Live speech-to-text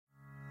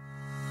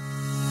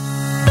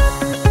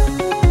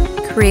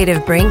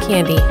Creative Brain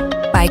Candy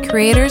by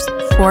creators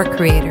for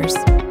creators.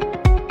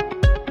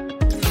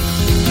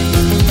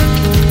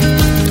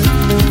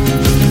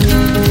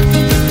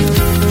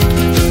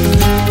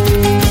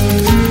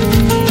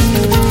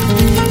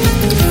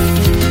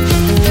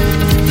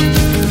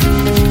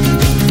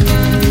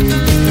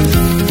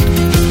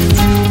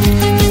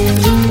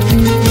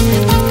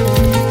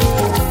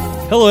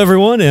 Hello,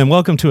 everyone, and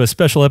welcome to a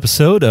special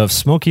episode of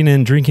Smoking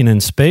and Drinking in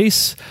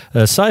Space,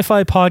 a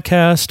sci-fi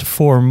podcast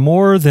for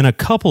more than a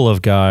couple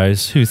of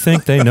guys who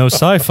think they know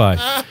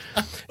sci-fi.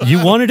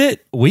 You wanted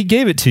it, we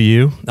gave it to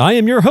you. I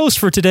am your host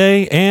for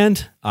today,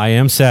 and I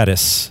am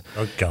Satis.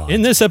 Oh, God.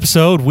 In this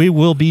episode, we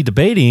will be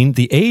debating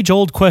the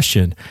age-old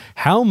question,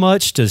 how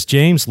much does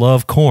James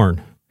love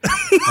corn?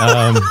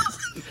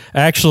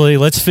 Actually,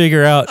 let's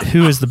figure out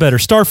who is the better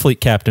Starfleet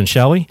captain,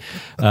 shall we?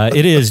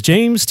 It is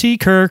James T.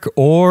 Kirk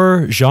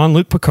or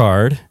Jean-Luc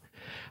Picard.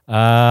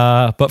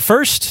 But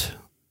first,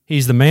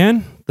 he's the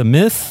man, the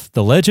myth,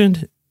 the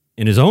legend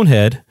in his own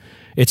head.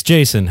 It's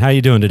Jason. How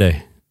you doing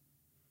today?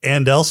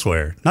 And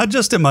elsewhere. Not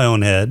just in my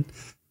own head,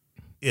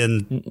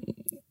 in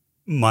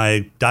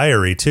my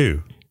diary,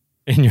 too.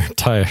 In your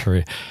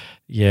diary.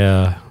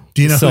 Yeah.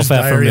 Do you know whose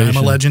diary I'm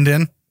a legend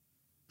in?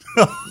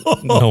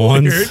 No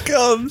one's. Here it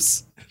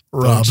comes.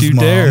 Don't you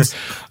dare.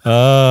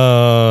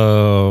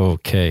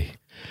 Okay.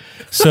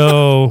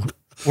 So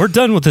we're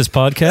done with this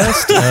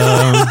podcast.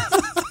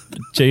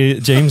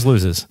 James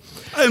loses.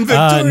 I'm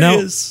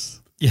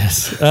victorious.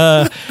 Yes.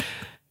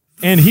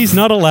 And he's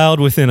not allowed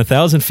within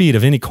 1,000 feet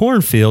of any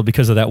cornfield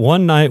because of that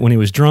one night when he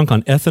was drunk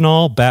on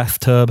ethanol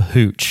bathtub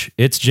hooch.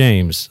 It's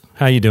James.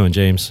 How you doing,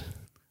 James?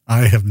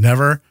 I have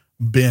never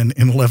been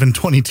in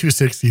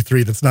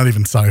 11/22/63. That's not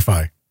even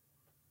sci-fi.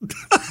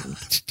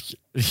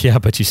 Yeah,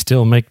 but you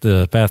still make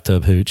the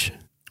bathtub hooch.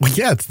 Well,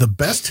 yeah, it's the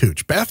best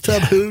hooch.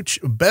 Bathtub hooch,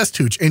 best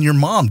hooch. And your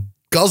mom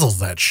guzzles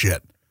that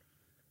shit.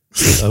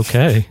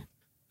 Okay.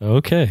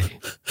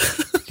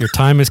 Your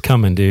time is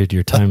coming, dude.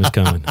 Your time is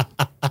coming.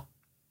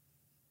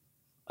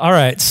 All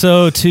right.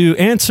 So to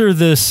answer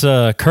this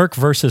Kirk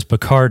versus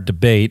Picard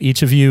debate,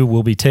 each of you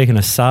will be taking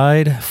a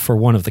side for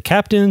one of the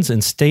captains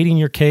and stating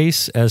your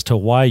case as to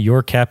why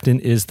your captain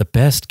is the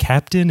best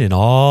captain in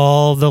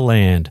all the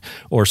land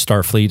or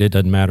Starfleet. It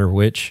doesn't matter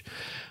which.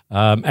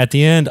 At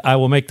the end, I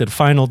will make the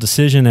final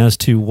decision as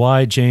to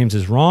why James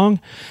is wrong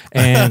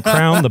and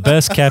crown the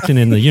best captain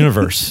in the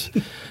universe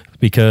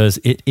because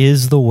it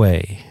is the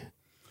way.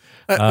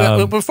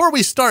 Before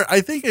we start,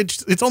 I think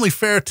it's only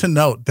fair to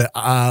note that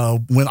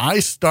when I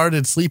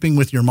started sleeping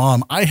with your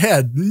mom, I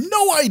had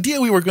no idea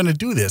we were going to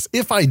do this.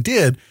 If I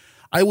did,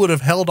 I would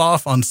have held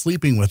off on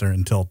sleeping with her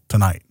until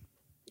tonight.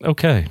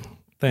 Okay.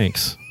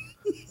 Thanks,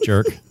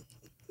 jerk.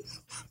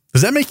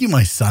 Does that make you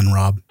my son,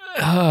 Rob?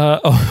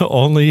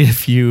 Only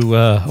if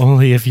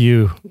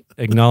you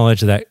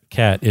acknowledge that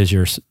Kat is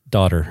your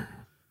daughter.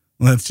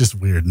 Well, that's just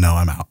weird. No,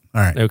 I'm out.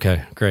 All right.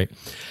 Okay, great.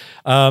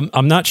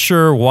 I'm not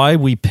sure why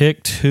we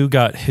picked who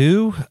got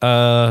who,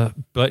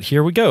 but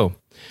here we go.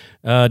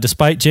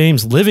 Despite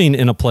James living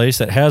in a place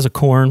that has a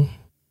corn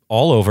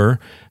all over,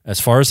 as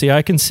far as the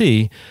eye can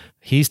see,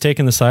 he's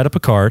taking the side of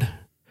Picard,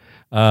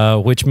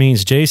 which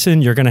means,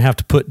 Jason, you're going to have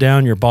to put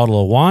down your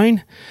bottle of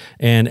wine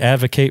and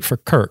advocate for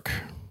Kirk.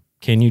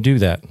 Can you do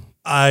that?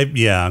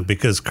 Yeah,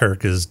 because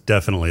Kirk is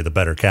definitely the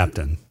better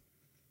captain.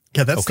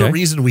 Yeah, that's the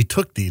reason we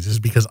took these, is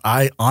because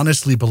I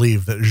honestly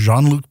believe that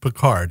Jean-Luc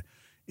Picard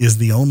is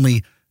the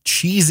only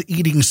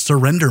cheese-eating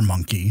surrender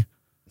monkey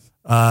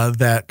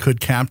that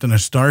could captain a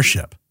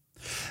starship.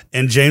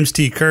 And James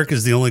T. Kirk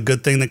is the only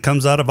good thing that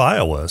comes out of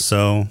Iowa.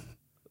 So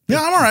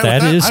yeah, I'm all right.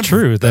 That with is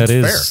true. That's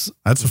fair.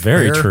 That's a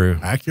very fair, true,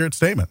 accurate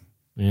statement.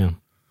 Yeah.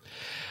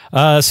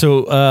 So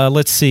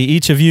let's see.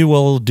 Each of you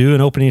will do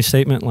an opening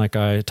statement like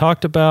I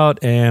talked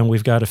about, and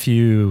we've got a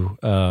few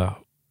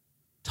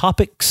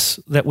topics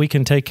that we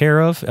can take care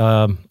of,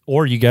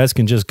 or you guys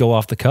can just go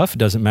off the cuff. It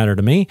doesn't matter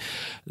to me.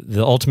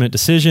 The ultimate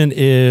decision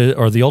is,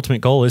 or the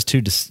ultimate goal is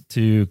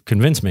to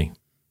convince me.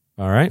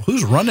 All right.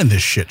 Who's running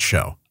this shit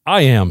show?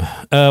 I am.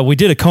 We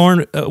did a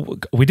corn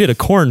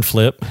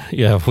flip.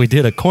 Yeah, we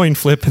did a coin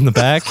flip in the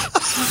back.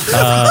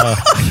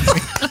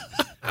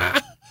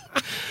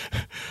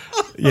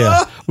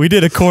 Yeah, we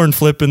did a corn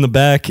flip in the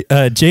back.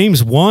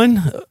 James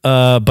won,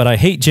 but I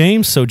hate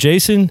James, so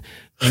Jason,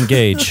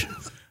 engage.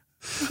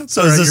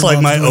 So is this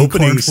like my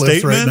opening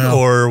statement, right,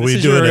 or are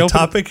we doing a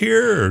topic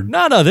here? Or?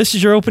 No, this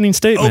is your opening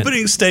statement.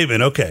 Opening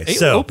statement, okay.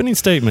 So opening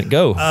statement,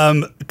 go.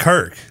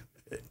 Kirk,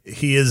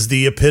 he is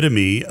the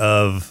epitome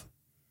of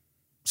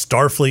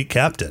Starfleet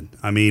captain.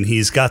 I mean,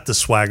 he's got the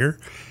swagger.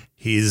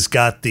 He's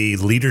got the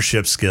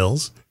leadership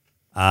skills.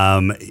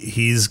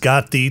 He's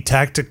got the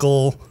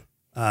tactical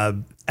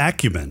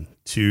acumen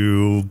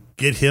to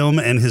get him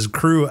and his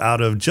crew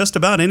out of just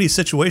about any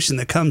situation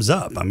that comes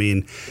up. I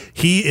mean,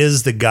 he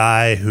is the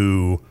guy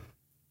who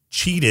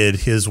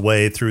cheated his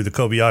way through the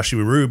Kobayashi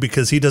Maru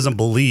because he doesn't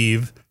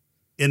believe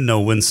in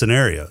no-win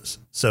scenarios.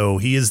 So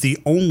he is the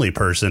only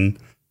person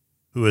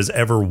who has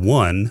ever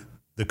won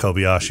the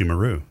Kobayashi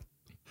Maru.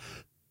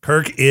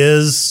 Kirk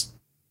is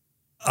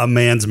a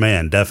man's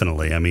man,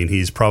 definitely. I mean,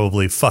 he's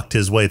probably fucked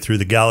his way through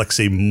the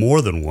galaxy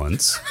more than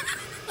once.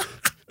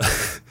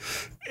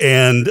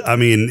 And I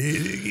mean,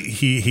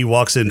 he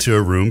walks into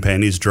a room,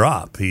 panties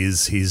drop.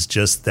 He's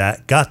just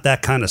got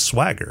that kind of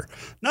swagger.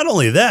 Not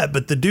only that,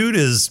 but the dude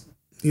is,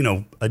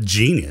 a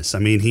genius. I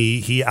mean,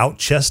 he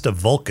out-chessed a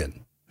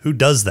Vulcan. Who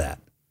does that?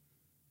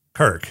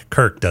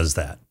 Kirk does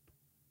that.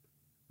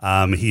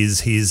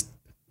 He's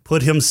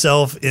put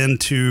himself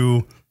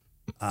into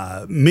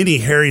many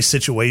hairy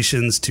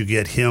situations to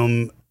get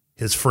him,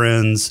 his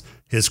friends,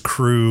 his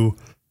crew,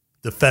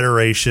 the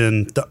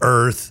Federation, the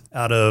Earth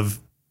out of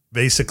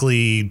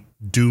basically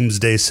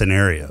doomsday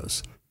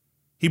scenarios.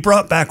 He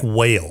brought back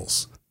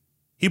whales.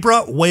 He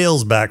brought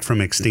whales back from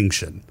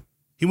extinction.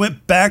 He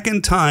went back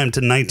in time to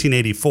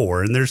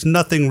 1984, and there's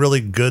nothing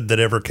really good that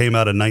ever came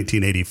out of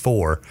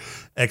 1984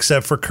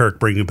 except for Kirk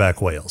bringing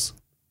back whales.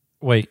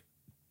 Wait,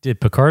 did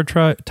Picard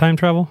time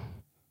travel?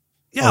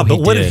 Yeah,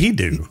 but what did he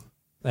do?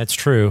 That's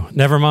true.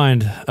 Never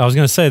mind. I was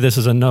going to say this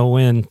is a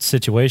no-win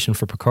situation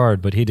for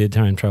Picard, but he did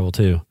time travel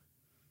too.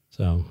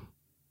 So,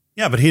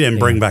 yeah, but he didn't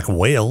bring back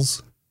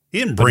whales. He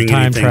didn't bring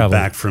anything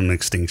back from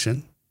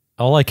extinction.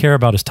 All I care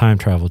about is time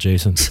travel,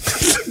 Jason.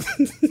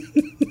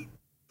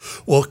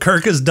 Well,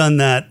 Kirk has done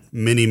that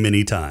many,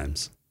 many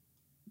times.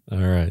 All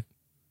right.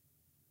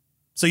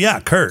 So yeah,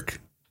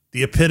 Kirk,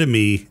 the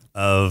epitome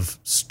of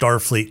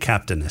Starfleet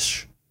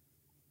captainish.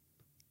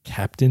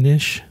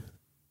 Captainish?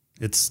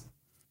 It's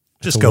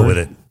just go with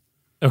it.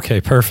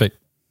 Okay, perfect.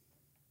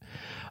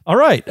 All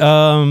right.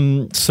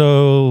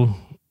 So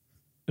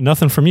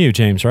nothing from you,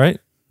 James, right?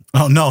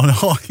 Oh, no.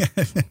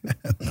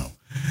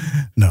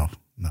 No.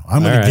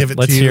 I'm going to give it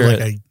to you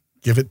like I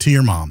give it to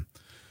your mom.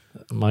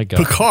 My God.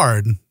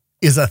 Picard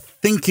is a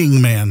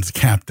thinking man's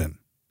captain.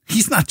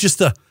 He's not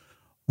just a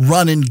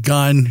run and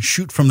gun,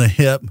 shoot from the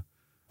hip,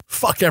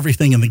 fuck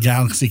everything in the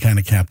galaxy kind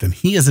of captain.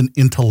 He is an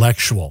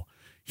intellectual.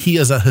 He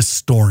is a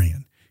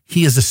historian.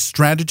 He is a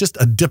strategist,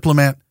 a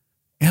diplomat,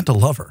 and a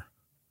lover.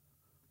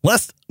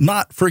 Let's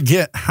not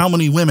forget how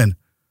many women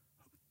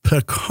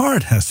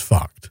Picard has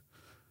fucked.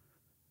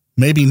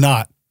 Maybe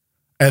not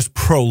as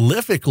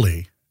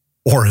prolifically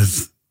or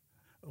as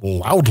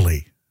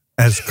loudly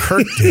as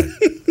Kirk did.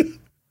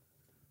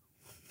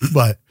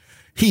 But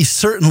he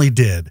certainly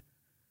did.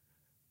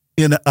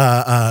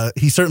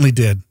 He certainly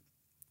did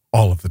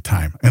all of the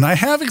time. And I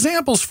have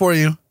examples for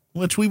you,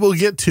 which we will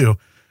get to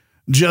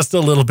just a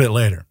little bit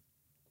later.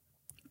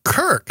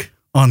 Kirk,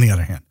 on the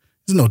other hand,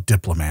 is no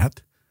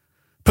diplomat.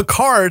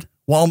 Picard,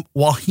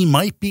 while he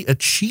might be a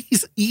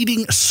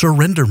cheese-eating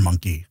surrender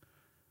monkey,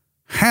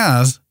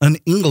 has an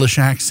English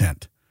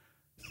accent.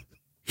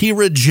 He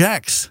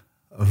rejects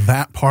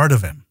that part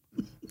of him.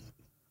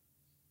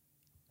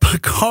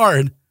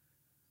 Picard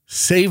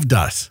saved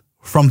us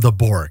from the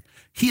Borg.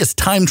 He has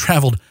time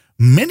traveled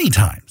many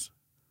times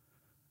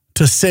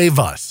to save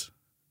us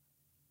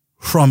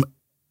from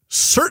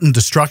certain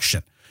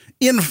destruction.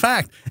 In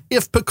fact,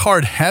 if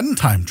Picard hadn't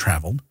time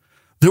traveled,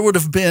 there would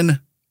have been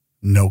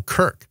no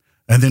Kirk.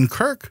 And then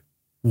Kirk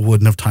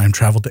wouldn't have time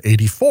traveled to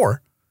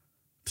 84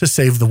 to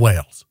save the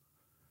whales.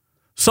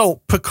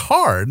 So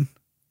Picard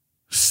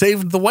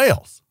saved the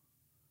whales.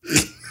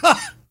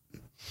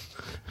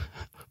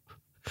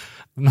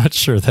 I'm not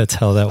sure that's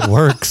how that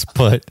works,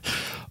 but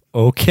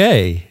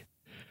okay.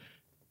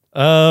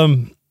 All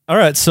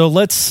right, so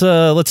let's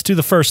do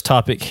the first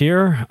topic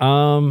here.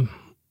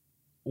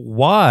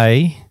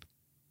 Why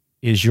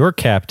is your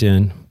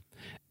captain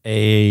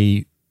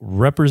a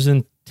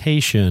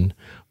representation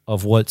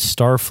of what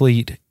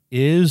Starfleet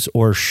is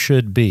or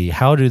should be?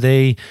 How do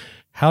they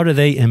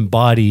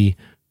embody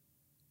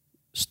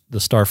the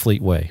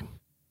Starfleet way?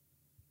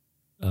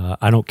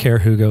 I don't care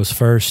who goes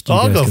first.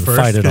 I'll go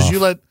first because you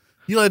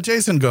let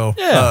Jason go.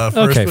 First.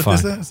 Okay,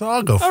 fine. This, so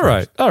I'll go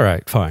first. All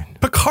right, fine.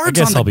 Picard's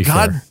on the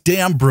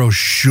goddamn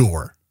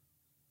brochure.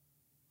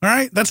 All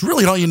right, that's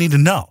really all you need to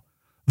know.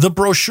 The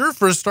brochure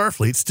for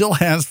Starfleet still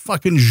has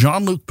fucking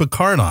Jean-Luc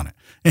Picard on it,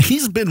 and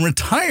he's been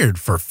retired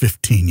for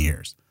 15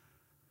 years.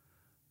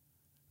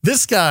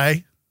 This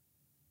guy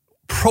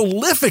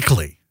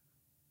prolifically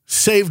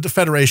saved the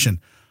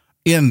Federation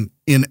in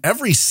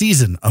every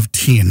season of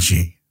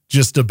TNG,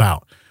 just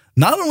about.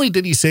 Not only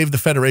did he save the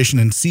Federation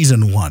in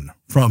season 1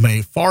 from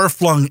a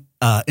far-flung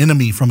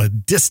enemy from a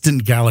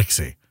distant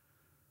galaxy,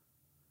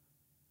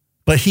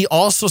 but he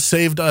also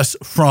saved us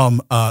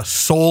from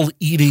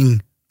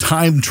soul-eating,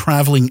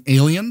 time-traveling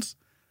aliens.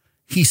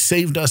 He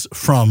saved us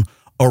from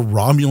a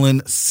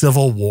Romulan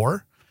civil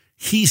war.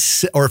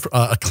 Or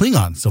a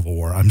Klingon civil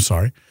war, I'm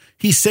sorry.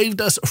 He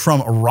saved us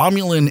from a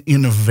Romulan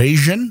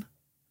invasion.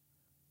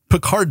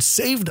 Picard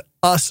saved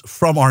us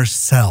from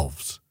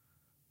ourselves.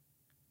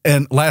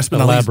 And last but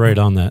not least, elaborate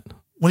on that.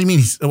 What do you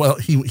mean? Well,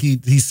 he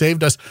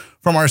saved us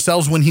from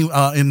ourselves when he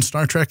in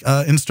Star Trek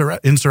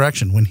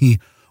Insurrection, when he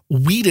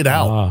weeded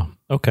out.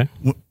 Okay.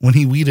 When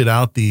he weeded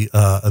out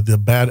the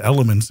bad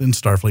elements in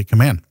Starfleet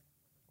Command.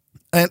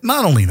 And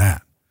not only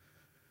that,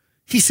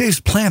 he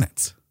saves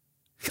planets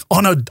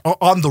on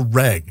the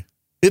reg.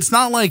 It's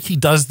not like he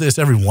does this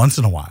every once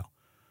in a while.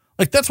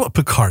 Like, that's what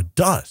Picard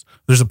does.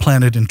 There's a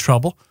planet in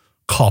trouble,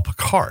 call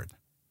Picard.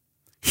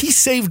 He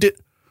saved it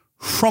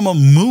from a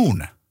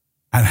moon.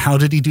 And how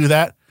did he do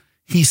that?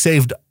 He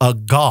saved a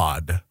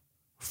god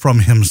from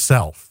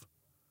himself.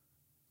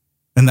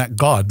 And that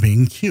god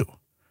being Q.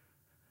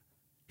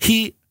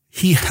 He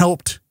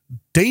helped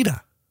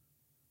Data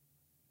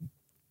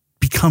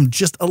become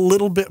just a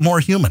little bit more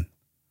human.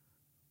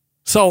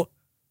 So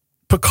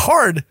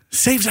Picard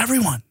saves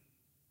everyone.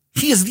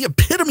 He is the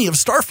epitome of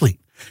Starfleet.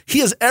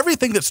 He is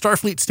everything that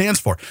Starfleet stands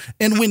for.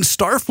 And when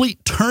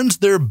Starfleet turns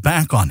their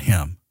back on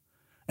him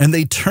and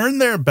they turn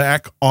their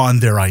back on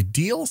their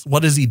ideals,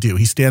 what does he do?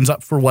 He stands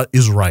up for what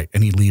is right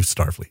and he leaves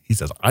Starfleet. He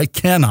says, I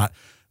cannot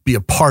be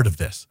a part of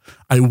this.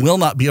 I will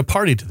not be a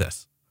party to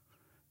this.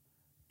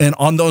 And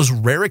on those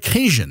rare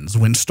occasions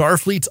when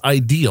Starfleet's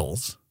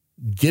ideals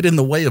get in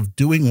the way of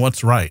doing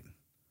what's right,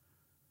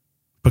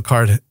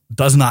 Picard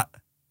does not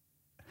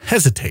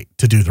hesitate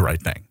to do the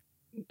right thing.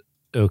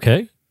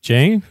 Okay.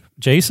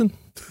 Jason?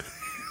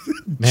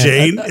 Man,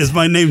 Jane? Is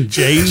my name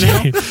Jane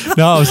now?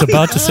 No, I was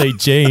about to say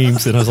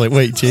James, and I was like,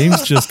 wait,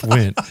 James just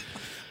went.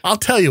 I'll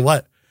tell you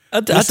what.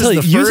 I'll tell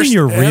you, using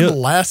your real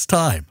last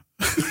time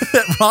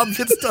that Rob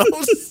gets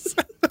those.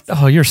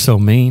 Oh, you're so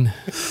mean.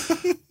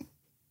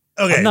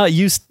 Okay. I'm not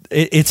used.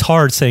 It's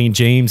hard saying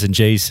James and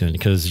Jason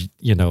because,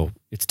 you know,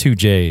 it's two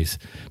J's.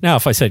 Now,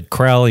 if I said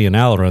Crowley and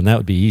Alaron, that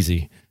would be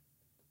easy.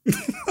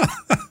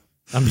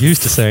 I'm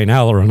used to saying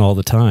Alaron all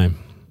the time.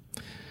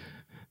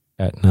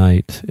 At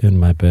night in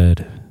my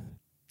bed.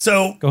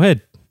 So Go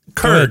ahead,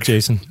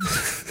 Jason.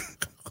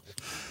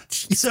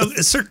 So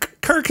Sir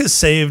Kirk has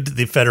saved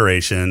the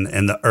Federation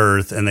and the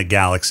Earth and the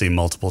galaxy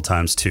multiple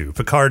times too.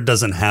 Picard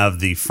doesn't have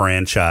the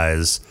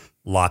franchise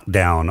locked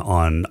down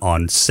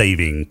on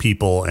saving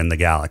people and the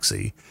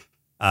galaxy.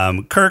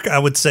 Kirk, I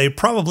would say,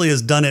 probably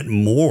has done it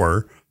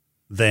more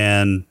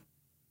than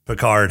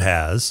Picard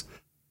has.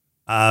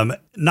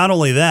 Not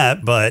only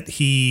that, but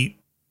he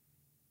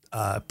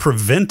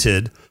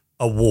prevented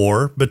a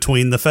war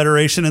between the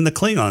Federation and the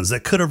Klingons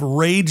that could have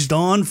raged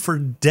on for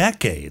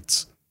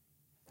decades.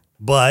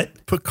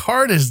 But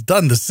Picard has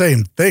done the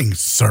same thing,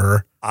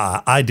 sir.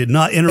 I did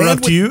not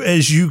interrupt you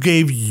as you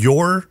gave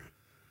your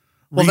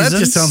Well, reasons, that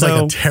just sounds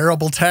like a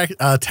terrible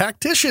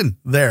tactician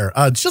there,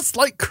 just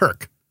like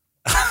Kirk.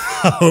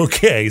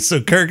 Okay,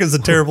 so Kirk is a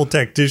terrible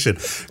tactician.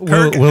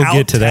 Kirk We'll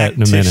get to that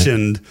in a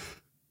minute.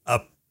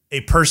 A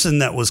person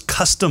that was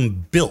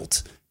custom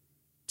built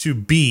to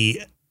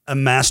be a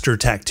master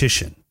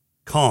tactician,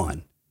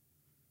 Khan.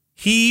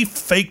 He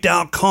faked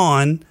out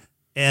Khan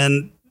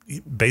and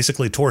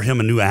basically tore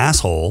him a new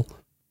asshole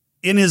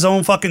in his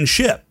own fucking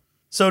ship.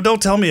 So don't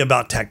tell me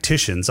about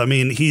tacticians. I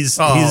mean, he's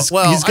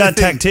got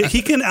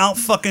he can out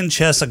fucking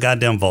chess a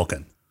goddamn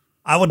Vulcan.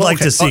 I would like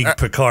to see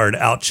Picard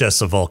out chess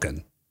a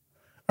Vulcan.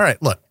 All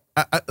right, look,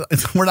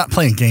 we're not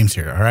playing games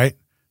here. All right,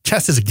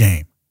 chess is a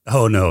game.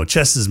 Oh no,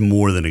 chess is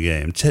more than a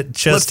game.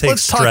 Chess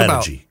takes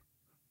strategy.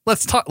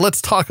 Let's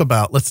talk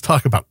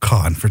about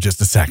Khan for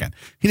just a second.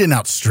 He didn't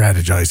out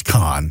strategize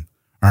Khan.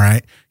 All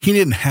right. He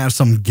didn't have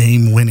some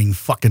game winning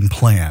fucking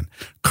plan.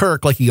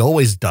 Kirk, like he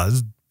always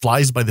does,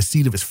 flies by the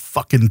seat of his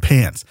fucking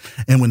pants.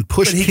 And when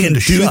push he came can to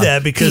do shove,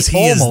 that because he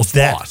is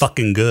that lost.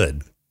 fucking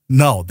good.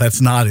 No,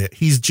 that's not it.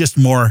 He's just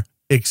more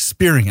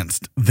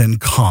experienced than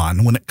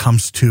Khan when it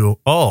comes to,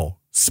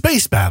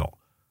 space battle.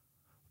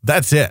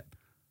 That's it.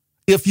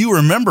 If you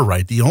remember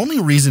right, the only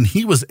reason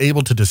he was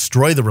able to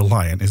destroy the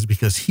Reliant is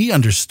because he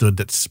understood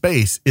that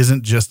space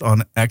isn't just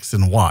on X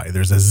and Y.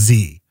 There's a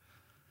Z.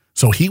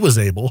 So he was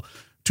able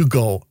to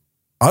go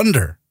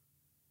under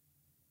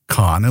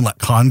Khan and let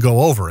Khan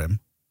go over him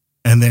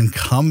and then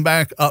come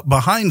back up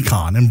behind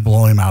Khan and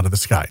blow him out of the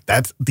sky.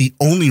 That's the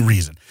only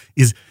reason,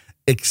 is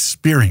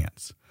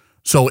experience.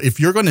 So if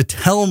you're going to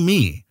tell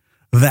me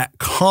that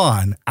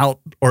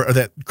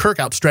that Kirk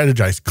out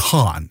strategized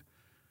Khan,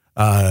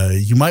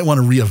 you might want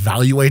to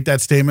reevaluate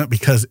that statement,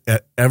 because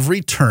at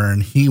every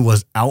turn he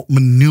was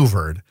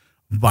outmaneuvered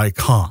by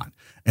Khan.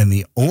 And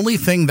the only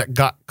thing that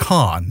got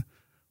Khan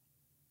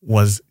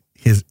was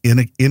his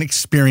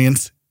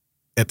inexperience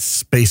at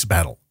space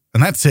battle.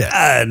 And that's it.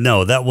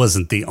 No, that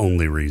wasn't the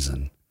only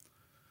reason.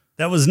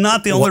 That was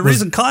not the only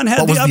reason. Khan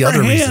had the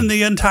upper hand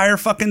the entire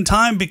fucking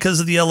time because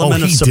of the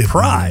element of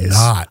surprise.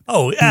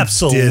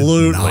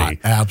 Absolutely.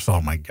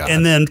 Oh my God.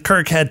 And then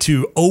Kirk had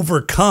to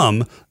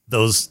overcome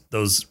those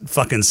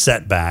fucking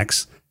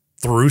setbacks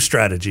through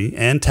strategy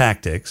and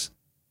tactics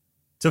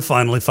to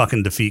finally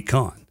fucking defeat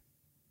Khan.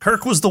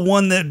 Kirk was the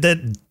one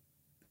that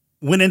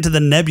went into the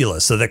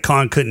nebula so that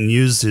Khan couldn't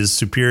use his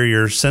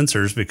superior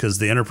sensors because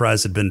the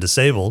Enterprise had been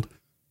disabled,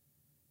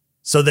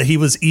 so that he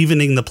was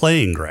evening the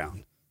playing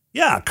ground.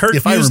 Yeah, Kirk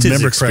if used I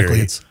remember his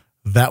experience.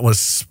 Correctly, that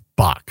was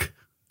Spock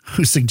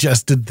who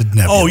suggested the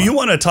nebula. Oh, you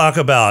want to talk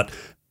about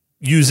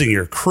using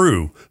your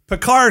crew?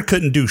 Picard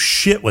couldn't do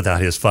shit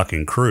without his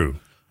fucking crew.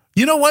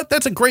 You know what?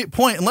 That's a great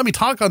point. And let me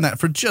talk on that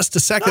for just a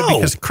second,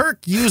 because Kirk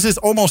uses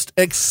almost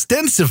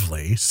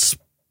extensively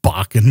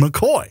Spock and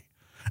McCoy.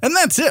 And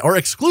that's it, or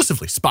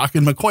exclusively Spock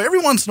and McCoy. Every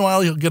once in a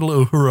while, you'll get a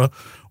little Uhura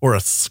or a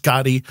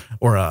Scotty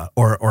or a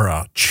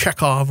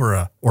Chekhov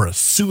or a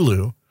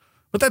Sulu,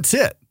 but that's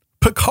it.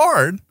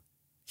 Picard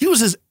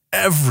uses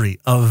every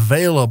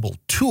available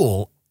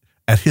tool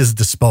at his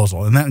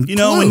disposal, and that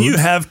includes when you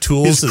have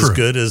tools his as crew.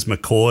 good as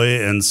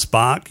McCoy and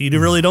Spock, you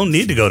really don't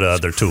need to go to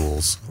other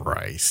tools.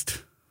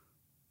 Christ,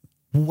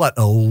 what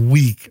a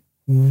weak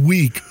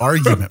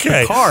argument.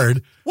 Okay.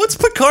 Picard. What's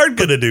Picard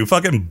gonna do?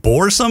 Fucking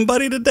bore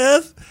somebody to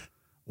death?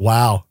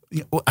 Wow.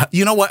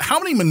 You know what? How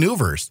many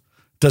maneuvers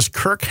does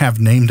Kirk have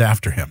named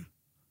after him?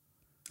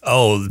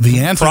 Oh, probably the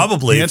answer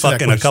to that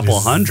fucking a question couple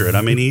is- hundred.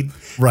 I mean, he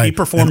Right.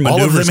 performed And all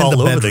of maneuvers them in all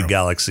the over the bedroom.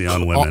 galaxy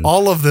on women.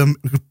 All of them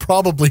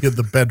probably in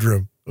the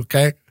bedroom.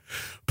 Okay.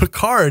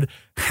 Picard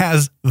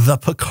has the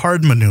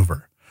Picard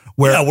maneuver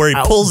where he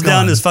pulls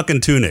down outgunned- his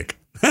fucking tunic.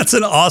 That's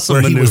an awesome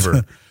where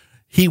maneuver.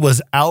 He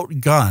was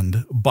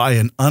outgunned by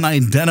an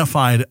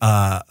unidentified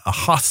a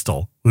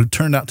hostile who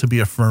turned out to be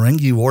a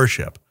Ferengi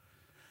warship.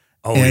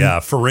 Oh and- yeah,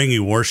 Ferengi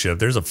warship.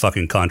 There's a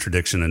fucking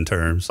contradiction in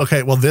terms.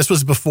 Okay, well, this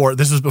was before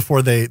they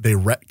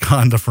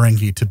retconned the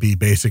Ferengi to be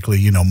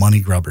basically, money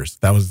grubbers.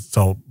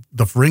 So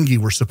the Ferengi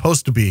were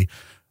supposed to be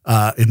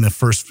in the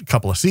first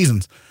couple of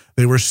seasons.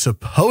 They were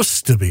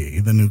supposed to be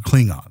the new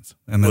Klingons,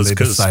 and then Was they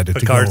 'cause decided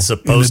Picard's to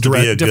go supposed in to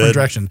be a different good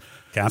direction.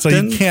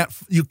 captain? So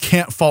you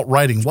can't fault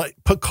writing. What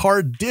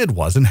Picard did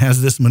was, and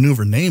has this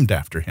maneuver named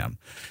after him,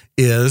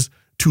 is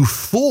to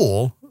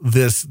fool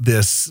this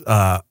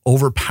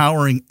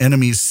overpowering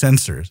enemy's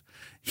sensors.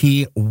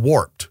 He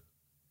warped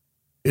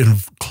in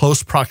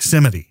close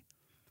proximity,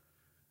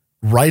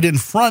 right in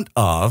front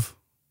of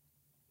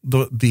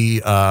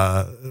the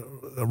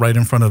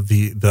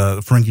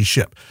Ferengi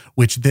ship,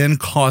 which then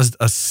caused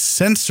a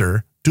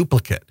sensor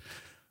duplicate.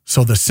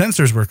 So the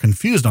sensors were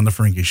confused on the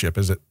Ferengi ship.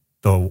 Is it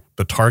the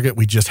target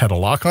we just had a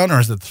lock on, or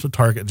is it the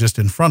target just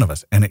in front of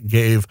us? And it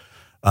gave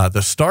the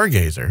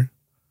Stargazer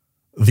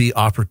the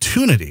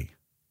opportunity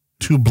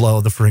to blow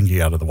the Ferengi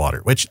out of the water,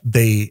 which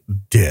they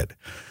did.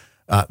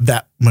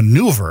 That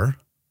maneuver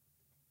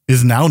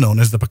is now known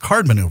as the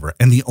Picard maneuver.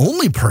 And the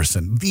only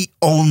person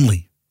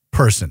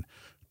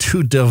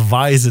to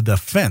devise a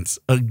defense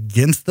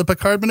against the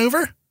Picard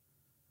maneuver,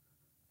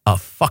 a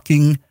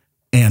fucking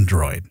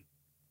android.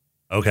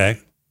 Okay.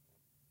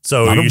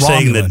 So Not a you're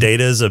saying that Romulan,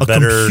 Data is a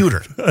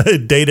computer.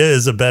 Data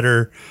is a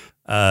better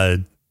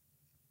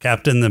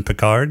captain than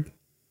Picard?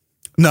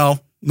 No,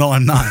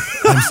 I'm not.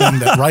 I'm saying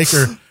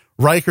that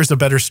Riker's a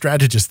better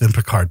strategist than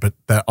Picard, but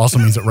that also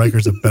means that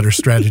Riker's a better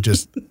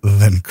strategist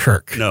than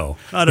Kirk. No,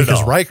 not at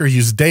Because all. Riker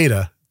used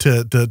Data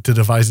to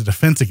devise a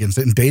defense against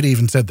it, and Data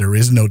even said there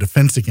is no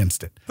defense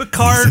against it.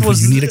 Picard Simply,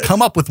 was- you need to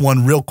come up with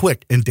one real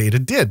quick, and Data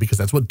did, because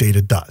that's what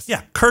Data does.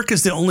 Yeah, Kirk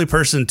is the only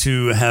person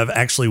to have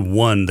actually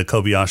won the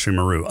Kobayashi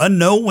Maru, a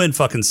no-win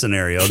fucking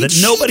scenario that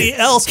nobody cheated.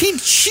 else. He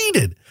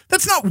cheated.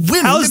 That's not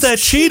winning. How is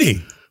That's that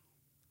cheating?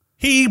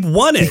 He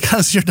won it,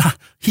 Because you're not.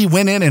 He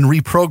went in and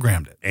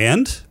reprogrammed it.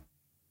 and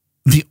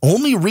The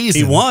only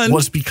reason He won.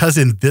 was because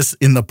in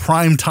the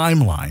prime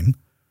timeline,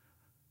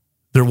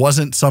 there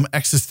wasn't some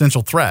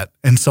existential threat,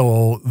 and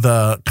so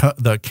the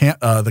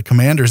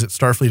commanders at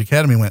Starfleet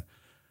Academy went,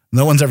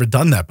 "No one's ever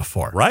done that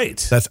before."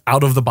 right, That's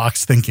out of the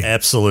box thinking.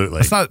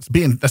 absolutely.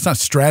 That's not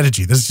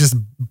strategy. This is just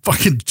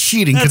fucking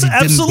cheating. 'Cause That's he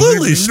didn't absolutely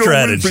believe in the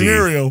strategy.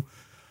 scenario.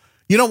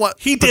 You know what?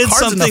 He did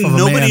Picard's enough something of a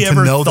nobody man to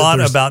ever know that thought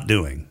there's- about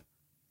doing.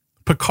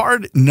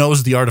 Picard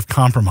knows the art of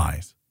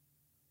compromise.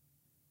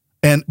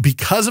 And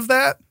because of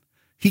that,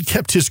 he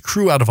kept his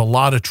crew out of a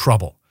lot of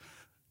trouble.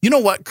 You know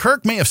what?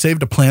 Kirk may have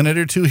saved a planet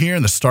or two here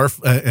in the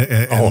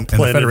and the planet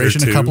or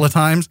Federation a two. couple of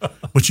times.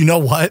 But you know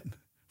what?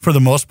 For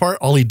the most part,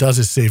 all he does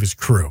is save his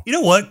crew. You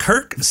know what?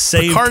 Kirk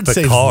saved Picard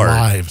saves Picard.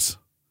 lives.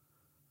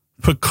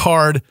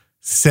 Picard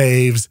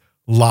saves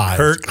lives.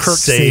 Kirk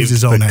saves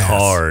his own ass.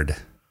 Picard.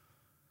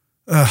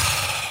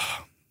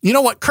 You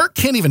know what? Kirk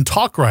can't even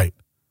talk right.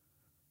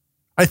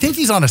 I think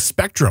he's on a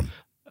spectrum.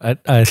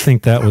 I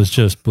think that was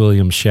just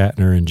William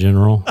Shatner in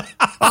general,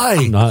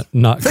 I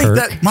not think Kirk.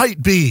 that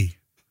might be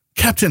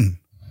Captain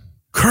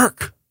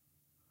Kirk.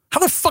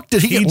 How the fuck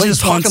did he He get laid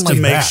just talking wants like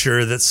to make that?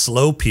 sure that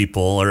slow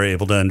people are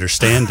able to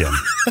understand him.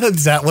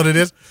 Is that what it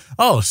is?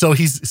 Oh, so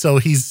he's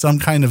some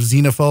kind of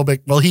xenophobic.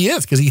 Well, he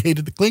is, because he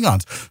hated the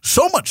Klingons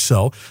so much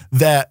so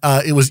that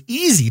it was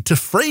easy to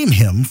frame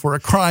him for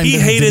a crime. He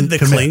that hated the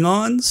didn't commit.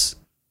 Klingons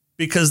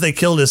because they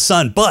killed his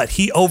son, but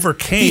he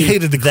overcame He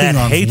hated the that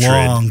Klingons hatred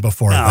long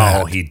before no,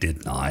 that. he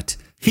did not.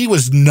 He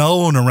was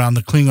known around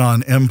the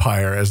Klingon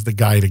Empire as the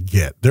guy to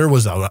get. There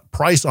was a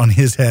price on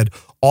his head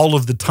all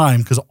of the time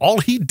because all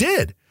he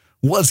did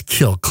was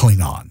kill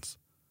Klingons.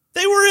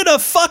 They were in a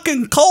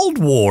fucking Cold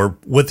War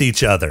with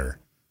each other.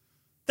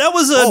 That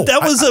was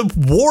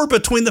a war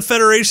between the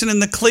Federation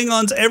and the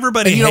Klingons.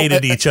 Everybody And you don't-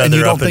 hated each and you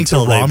other don't up think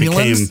until the they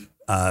Romulans-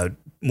 became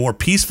more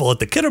peaceful at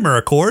the Khitomer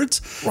Accords.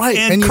 Right,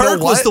 And and you know Kirk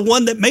was what? the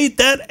one that made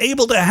that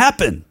able to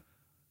happen.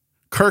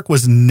 Kirk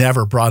was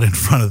never brought in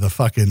front of the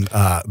fucking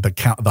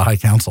the High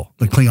Council,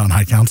 the Klingon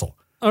High Council.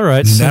 All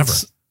right, Never.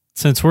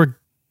 since we're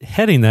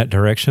heading that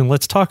direction,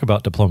 let's talk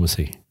about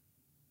diplomacy.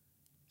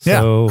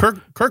 So, yeah,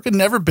 Kirk had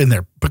never been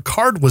there.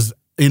 Picard was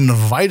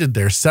invited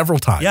there several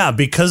times. Yeah,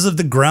 because of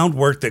the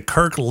groundwork that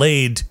Kirk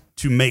laid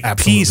to make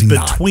Absolutely peace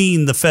not.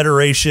 between the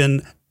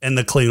Federation and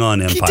the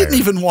Klingon Empire. He didn't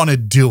even want to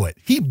do it.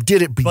 He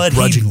did it But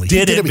begrudgingly. he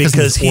did it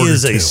because he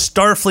is a ordered to.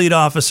 Starfleet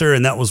officer,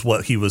 and that was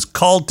what he was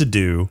called to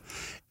do.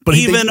 But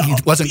he even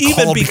wasn't even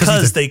called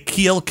because they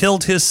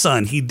killed his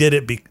son, he did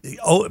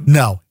it.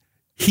 No,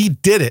 he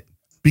did it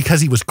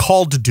because he was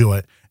called to do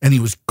it, and he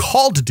was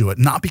called to do it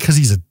not because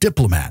he's a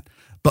diplomat,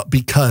 but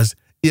because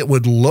it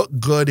would look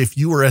good if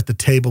you were at the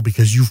table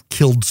because you've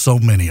killed so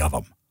many of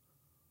them.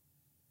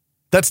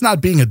 That's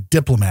not being a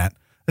diplomat.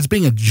 That's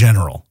being a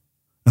general.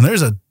 And there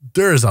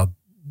is a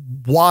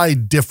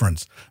wide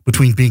difference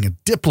between being a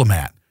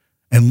diplomat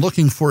and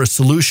looking for a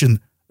solution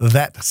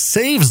that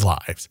saves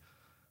lives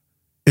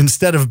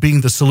instead of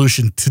being the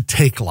solution to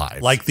take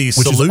lives. Like the which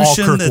is all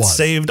solution Kirk that was.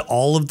 saved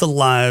all of the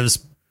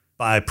lives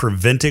by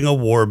preventing a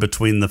war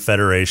between the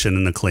Federation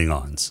and the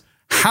Klingons.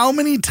 How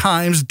many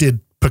times did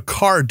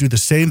Picard do the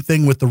same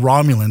thing with the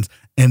Romulans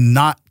and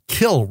not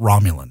kill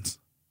Romulans?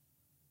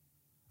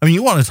 I mean,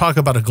 you want to talk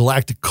about a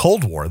galactic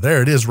Cold War.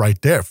 There it is right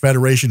there,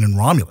 Federation and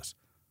Romulus.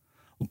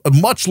 A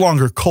much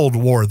longer Cold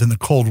War than the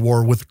Cold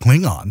War with the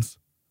Klingons.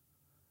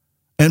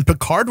 And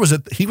Picard was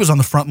on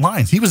the front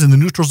lines. He was in the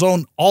neutral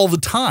zone all the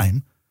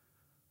time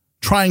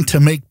trying to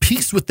make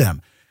peace with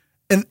them.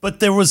 But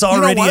there was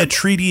already a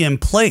treaty in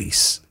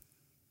place.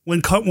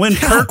 When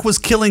Kirk was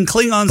killing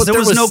Klingons,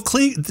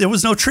 there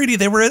was no treaty.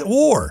 They were at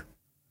war.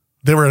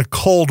 They were at a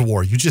Cold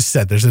War. You just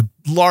said there's a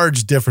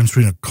large difference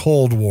between a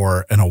Cold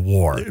War and a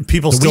war.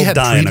 People still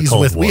die in a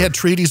Cold War. We had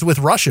treaties with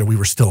Russia. We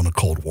were still in a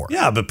Cold War.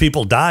 Yeah, but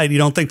people died. You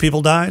don't think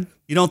people died?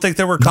 You don't think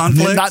there were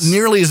conflicts? Not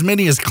nearly as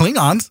many as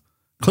Klingons.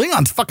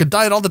 Klingons fucking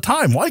died all the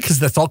time. Why? Because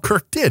that's all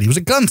Kirk did. He was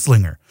a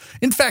gunslinger.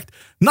 In fact,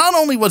 not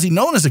only was he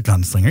known as a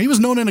gunslinger, he was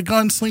known as a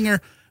gunslinger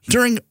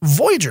during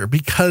Voyager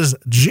because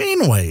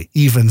Janeway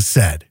even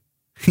said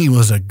he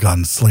was a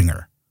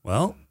gunslinger.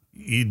 Well,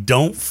 you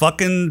don't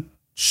fucking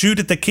shoot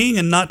at the king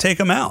and not take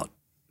him out.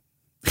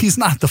 He's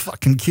not the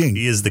fucking king.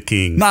 He is the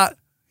king.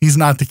 He's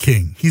not the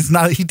king. He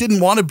didn't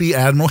want to be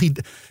admiral.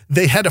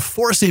 They had to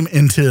force him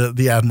into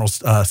the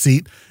admiral's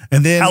seat,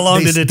 and then how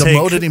long did it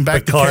demoted take him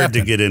back Picard to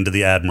to get into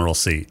the admiral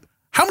seat?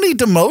 How many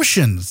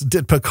demotions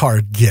did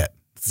Picard get?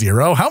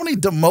 0. How many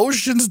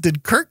demotions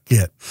did Kirk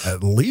get?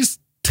 At least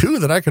 2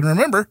 that I can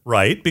remember.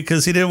 Right,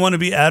 because he didn't want to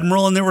be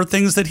admiral, and there were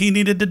things that he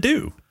needed to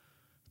do.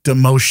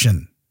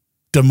 Demotion.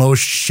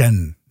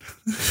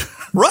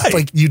 Right.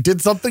 Like you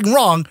did something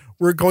wrong.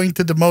 We're going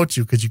to demote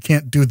you because you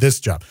can't do this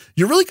job.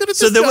 You're really good at this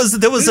So there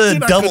job. was You're a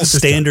not double good at this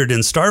standard job.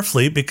 in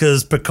Starfleet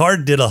because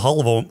Picard did a hell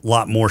of a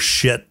lot more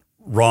shit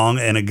wrong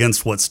and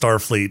against what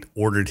Starfleet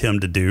ordered him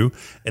to do,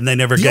 and they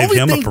never gave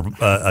him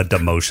a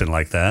demotion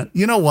like that.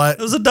 You know what?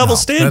 It was a double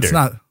standard. That's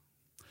not.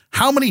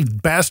 How many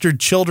bastard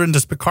children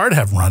does Picard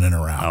have running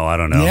around? Oh, I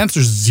don't know. The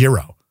answer's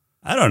 0.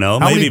 I don't know.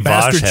 How Maybe many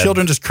bastard Bosch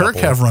children does Kirk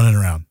couple. have running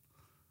around?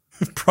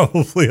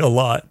 Probably a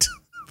lot.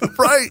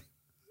 Right.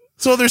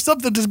 So there's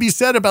something to be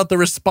said about the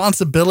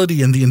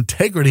responsibility and the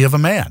integrity of a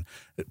man.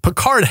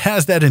 Picard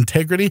has that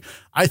integrity.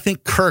 I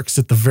think Kirk's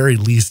at the very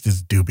least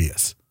is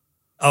dubious.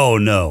 Oh,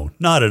 no,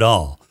 not at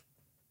all.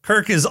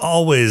 Kirk is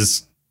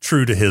always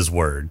true to his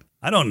word.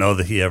 I don't know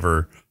that he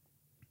ever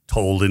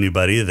told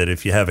anybody that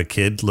if you have a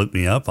kid, look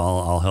me up.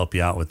 I'll help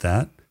you out with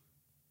that.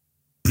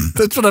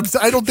 That's what I'm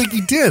saying. I don't think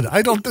he did.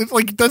 I don't think,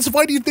 like, that's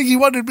why do you think he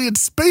wanted to be in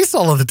space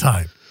all of the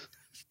time?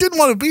 He didn't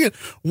want to be in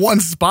one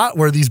spot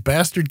where these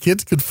bastard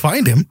kids could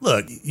find him.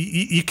 Look,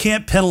 you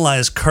can't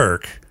penalize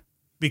Kirk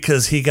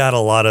because he got a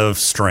lot of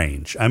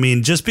strange. I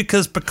mean, just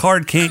because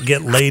Picard can't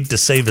get laid to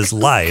save his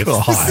life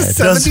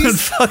doesn't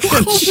fucking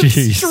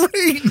Jeez.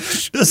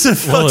 Strange.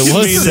 doesn't Well, it fucking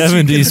was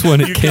mean that 70s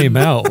when it you came can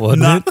out,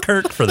 wasn't knock it?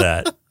 Kirk for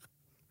that.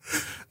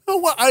 Oh,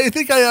 well, I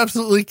think I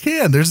absolutely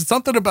can. There's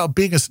something about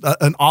being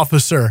an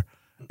officer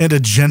and a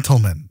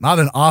gentleman, not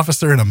an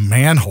officer and a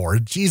man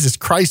whore. Jesus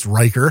Christ,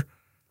 Riker.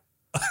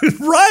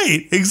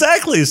 Right,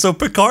 exactly. So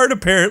Picard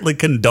apparently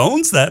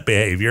condones that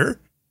behavior.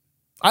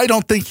 I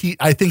think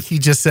he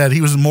just said he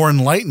was more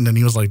enlightened and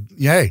he was like,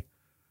 yay,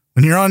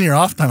 when you're on your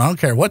off time, I don't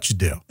care what you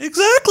do.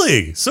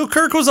 Exactly. So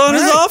Kirk was on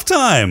his Right. off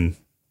time.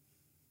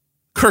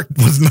 Kirk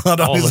was not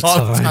on All his the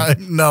off time.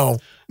 time. No.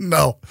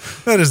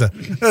 That is a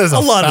A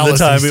lot of the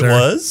fallacy, time sir. it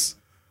was.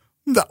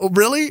 No,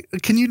 really?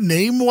 Can you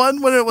name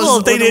one when it was?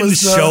 Well, they when it didn't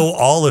was, show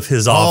all of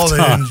his Oh, off they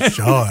time. didn't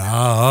show it.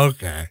 Oh,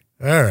 okay.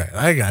 All right.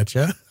 I got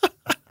you.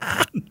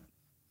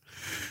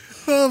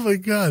 Oh, my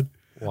God.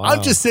 Wow.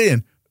 I'm just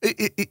saying,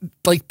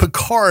 like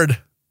Picard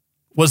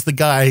was the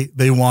guy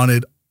they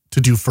wanted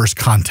to do first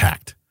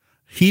contact.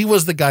 He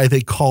was the guy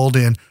they called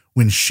in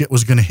when shit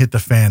was going to hit the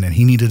fan and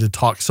he needed to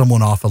talk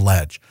someone off a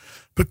ledge.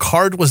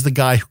 Picard was the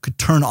guy who could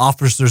turn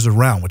officers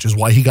around, which is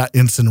why he got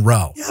Ensign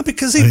Rowe. Yeah,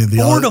 because he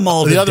bored them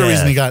all to The other death.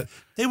 reason he got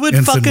They would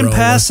Ensign fucking Rowe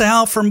pass was-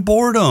 out from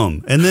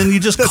boredom, and then you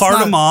just That's cart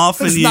not- them off,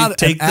 and that's you not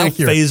take the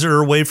accurate.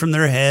 phaser away from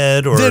their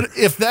head. Or Then,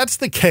 if that's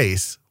the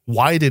case,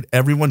 why did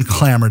everyone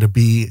clamor to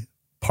be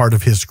part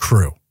of his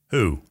crew?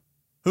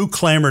 who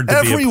clamored to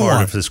be a Everyone.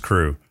 part of his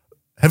crew?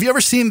 Have you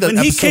ever seen the when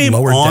he episode came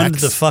Lower on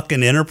Decks? the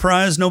fucking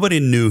Enterprise, nobody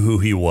knew who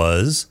he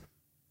was.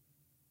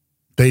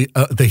 They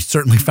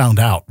certainly found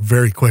out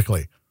very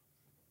quickly.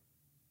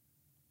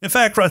 In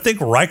fact, I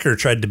think Riker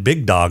tried to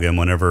big dog him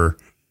whenever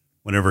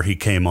he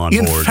came on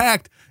board. In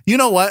fact, you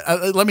know what?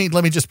 Let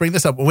me just bring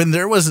this up. When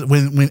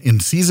in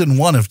season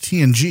 1 of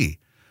TNG,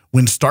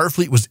 when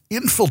Starfleet was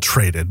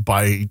infiltrated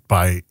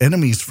by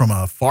enemies from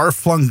a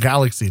far-flung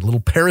galaxy, little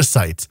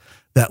parasites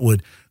that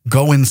would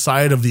go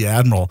inside of the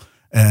Admiral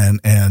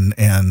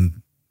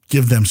and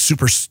give them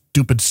super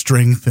stupid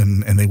strength,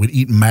 and they would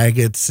eat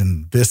maggots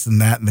and this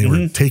and that, and they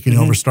were taking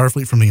over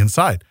Starfleet from the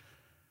inside.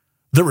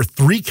 There were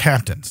 3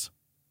 captains.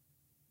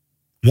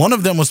 One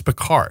of them was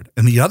Picard,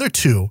 and the other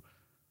 2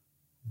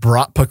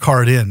 brought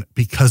Picard in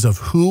because of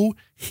who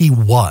he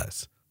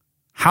was.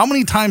 How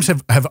many times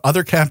have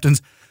other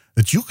captains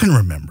that you can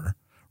remember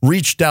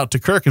reached out to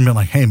Kirk and been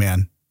like, hey,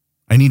 man,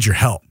 I need your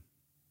help?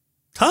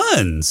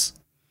 Tons.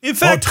 In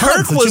fact,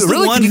 tons. Kirk was the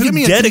Really? one Can you who give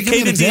me an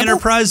dedicated the example?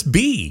 Enterprise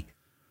B.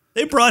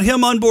 They brought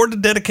him on board to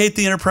dedicate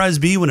the Enterprise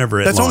B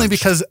whenever it That's only launched.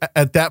 because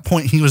at that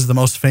point he was the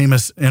most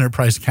famous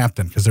Enterprise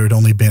captain, because there had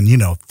only been,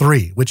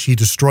 3, which he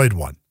destroyed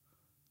one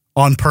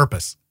on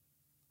purpose.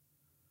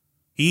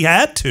 He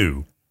had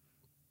to.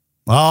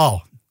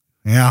 Oh,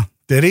 yeah.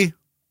 Did he?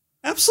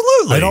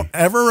 Absolutely. I don't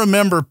ever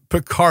remember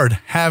Picard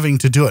having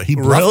to do it. He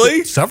bluffed Really?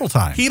 it several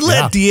times. He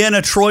let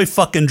Deanna Troi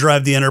fucking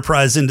drive the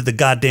Enterprise into the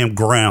goddamn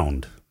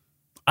ground.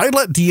 I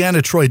let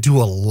Deanna Troi do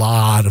a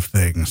lot of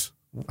things.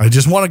 I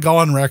just want to go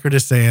on record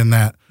as saying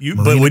that.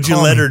 But would you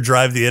let her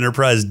drive the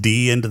Enterprise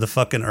D into the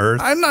fucking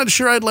Earth? I'm not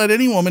sure I'd let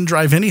any woman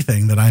drive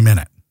anything that I'm in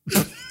it.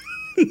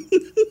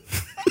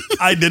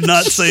 I did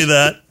not say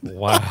that.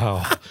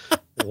 Wow.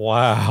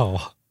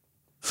 Wow.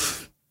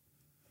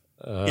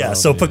 Yeah,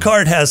 so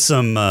Picard has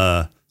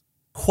some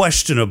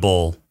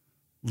questionable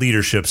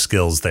leadership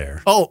skills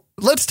there. Oh,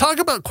 let's talk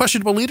about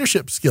questionable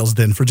leadership skills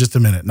then for just a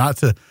minute. Not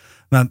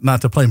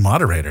to play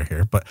moderator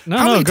here, but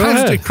how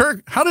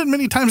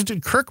many times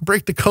did Kirk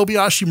break the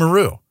Kobayashi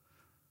Maru?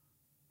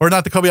 Or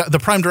not the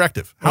Prime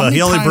Directive?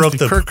 He only broke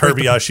the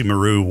Kobayashi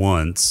Maru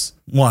once.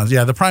 Once,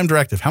 yeah, the Prime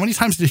Directive. How many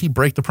times did he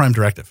break the Prime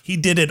Directive? He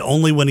did it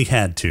only when he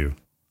had to.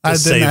 I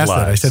didn't ask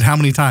that. I said how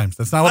many times.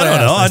 That's not what I asked. I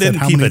don't know. I said,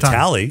 didn't keep a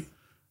tally.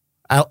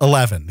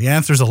 11. The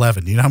answer is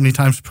 11. Do you know how many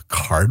times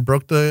Picard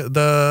broke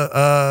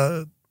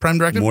the Prime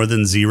Directive? More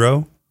than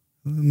 0?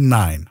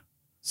 9.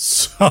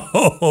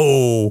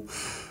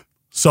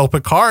 So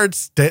Picard,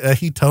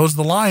 he toes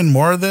the line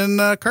more than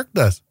Kirk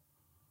does.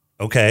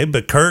 Okay,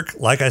 but Kirk,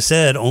 like I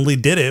said, only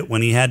did it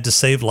when he had to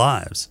save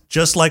lives,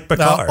 just like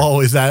Picard.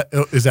 Is that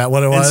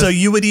what it was? And so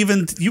you would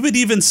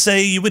even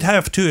say you would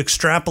have to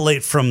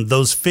extrapolate from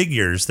those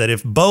figures that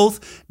if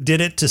both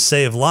did it to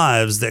save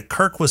lives, that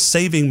Kirk was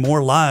saving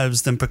more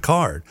lives than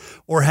Picard,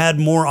 or had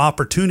more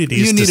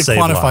opportunities. You need to save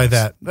quantify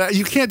lives. that.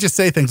 You can't just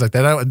say things like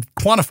that. I would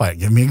quantify it.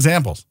 Give me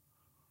examples.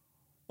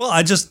 Well,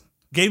 I just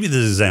gave you the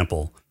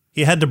example.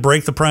 He had to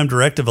break the Prime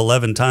Directive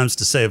 11 times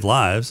to save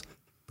lives.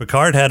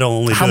 Picard had to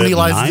only How do many it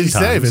lives 9 did he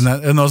times.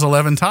 save in those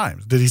 11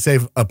 times? Did he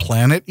save a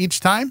planet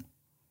each time?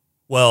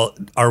 Well,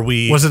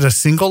 Was it a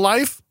single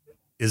life?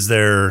 Is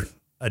there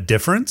a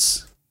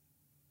difference?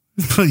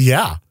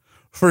 Yeah,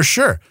 for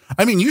sure.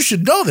 I mean, you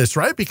should know this,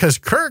 right? Because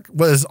Kirk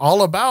was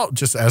all about,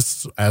 just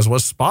as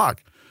was Spock,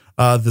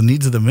 the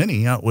needs of the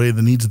many outweigh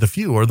the needs of the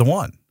few or the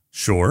one.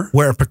 Sure.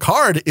 Where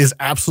Picard is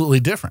absolutely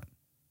different.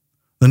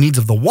 The needs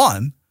of the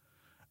one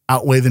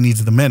outweigh the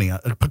needs of the many.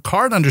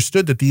 Picard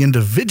understood that the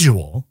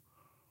individual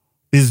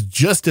is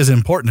just as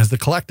important as the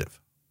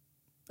collective.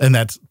 And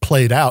that's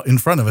played out in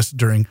front of us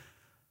during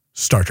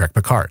Star Trek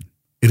Picard.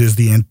 It is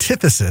the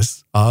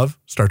antithesis of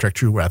Star Trek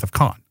True Wrath of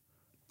Khan.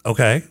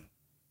 Okay.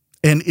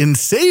 And in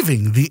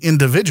saving the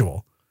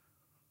individual,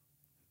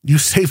 you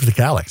save the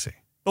galaxy.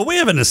 But we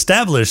haven't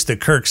established that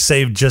Kirk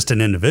saved just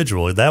an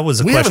individual. That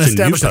was a We question haven't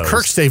established you that posed.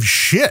 Kirk saved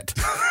shit.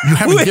 You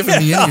haven't given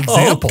me any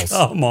examples.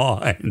 Oh, come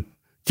on.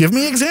 Give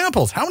me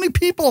examples. How many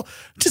people?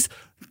 Just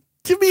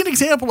give me an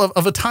example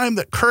of a time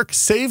that Kirk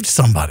saved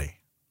somebody.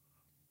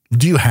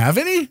 Do you have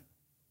any?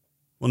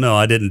 Well, no,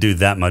 I didn't do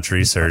that much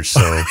research,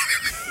 so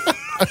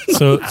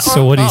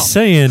So what he's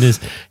saying is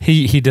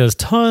he does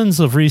tons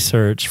of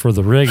research for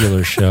the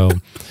regular show.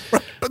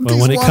 But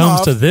when it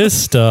comes to this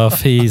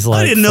stuff, he's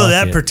like, I didn't know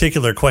that it.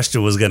 particular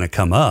question was going to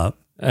come up.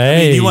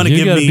 Hey, you got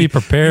to be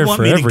prepared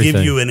for everything. You want me to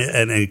give you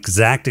an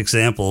exact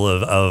example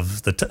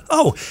of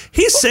the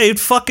he saved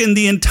fucking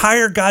the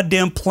entire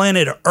goddamn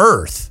planet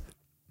Earth.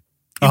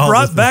 He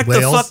brought back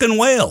the fucking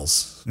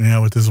whales. Yeah,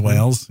 with his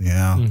whales.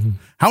 Yeah. Mm-hmm.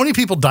 How many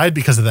people died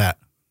because of that?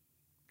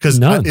 Because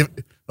none.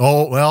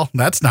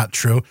 That's not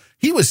true.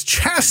 He was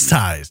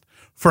chastised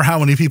for how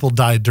many people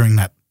died during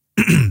that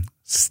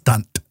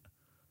stunt.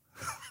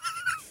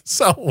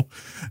 So,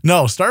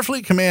 no,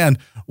 Starfleet Command,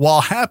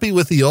 while happy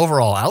with the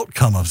overall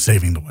outcome of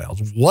saving the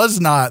whales,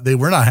 they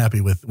were not happy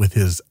with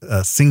his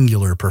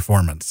singular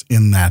performance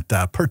in that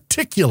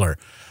particular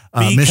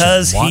mission.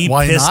 Because he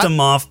pissed him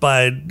off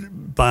by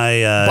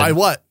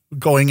what?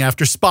 Going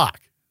after Spock.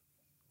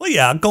 Well,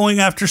 yeah, going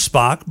after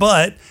Spock,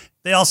 but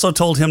They also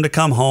told him to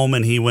come home,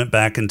 and he went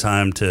back in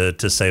time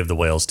to save the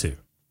whales too.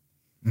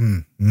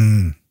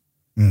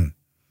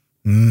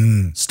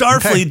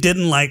 Starfleet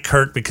didn't like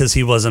Kirk because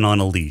he wasn't on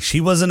a leash. He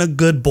wasn't a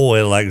good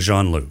boy like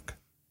Jean-Luc.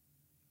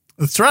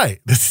 That's right.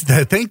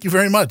 Thank you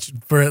very much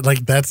for it.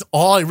 Like, that's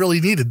all I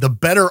really needed. The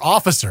better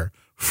officer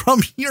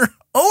from your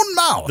own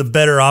mouth. The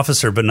better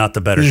officer, but not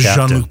the better is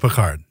captain. Jean-Luc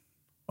Picard.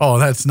 Oh,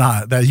 that's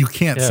not that. You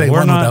can't say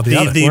one without the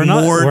other.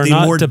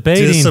 The more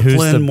debating who's the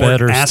disciplined, more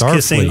better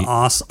ass-kissing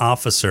Starfleet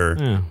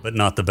officer, but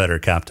not the better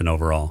captain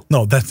overall.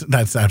 No, that's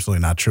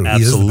absolutely not true.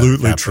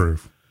 Absolutely true.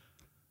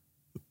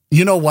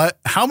 You know what?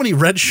 How many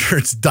red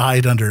shirts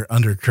died under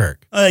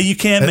Kirk? You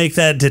can't make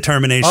that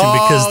determination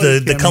because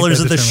the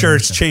colors of the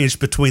shirts changed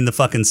between the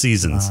fucking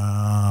seasons.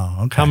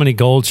 Oh, okay. How many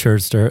gold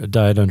shirts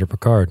died under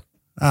Picard?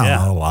 I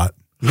don't know, a lot.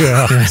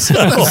 Yeah,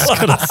 I was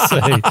gonna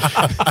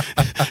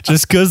say,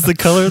 just because the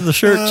color of the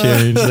shirt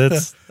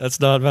changed, that's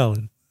not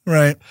valid,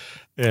 right?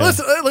 Yeah.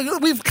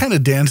 Look, we've kind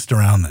of danced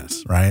around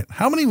this, right?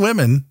 How many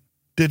women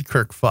did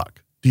Kirk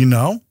fuck? Do you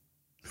know?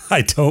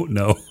 I don't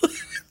know.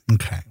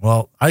 Okay,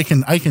 well, I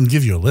can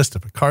give you a list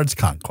of Picard's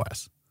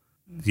conquests.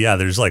 Yeah,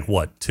 there's like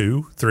what,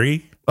 2,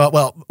 3?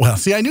 Well.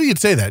 See, I knew you'd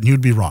say that, and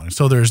you'd be wrong.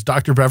 So there's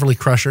Dr. Beverly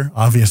Crusher,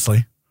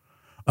 obviously.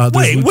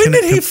 Wait, when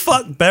did he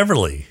fuck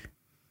Beverly?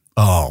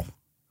 Oh.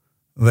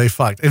 They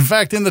fucked. In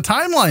fact, in the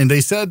timeline,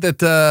 they said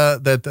that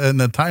in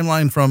the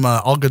timeline from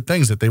All Good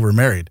Things that they were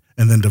married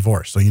and then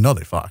divorced. So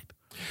they fucked.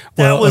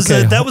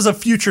 That was a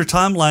future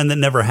timeline that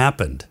never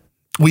happened.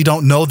 We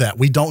don't know that.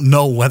 We don't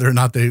know whether or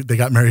not they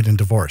got married and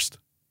divorced.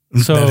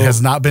 So that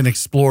has not been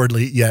explored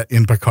yet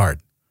in Picard.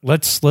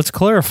 Let's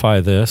clarify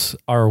this.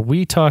 Are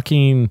we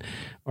talking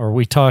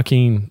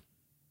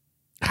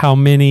how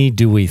many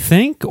do we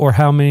think, or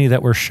how many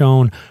that were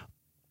shown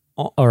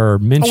or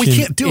mentioned? We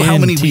can't do in how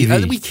many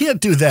TV? we can't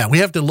do that. We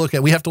have to look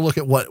at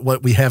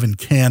what we have in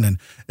canon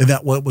and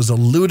that what was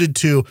alluded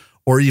to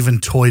or even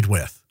toyed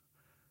with.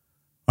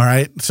 All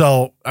right.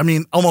 So I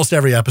mean, almost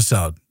every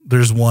episode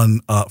there's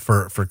one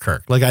for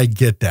Kirk. Like, I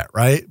get that,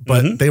 right?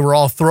 But they were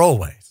all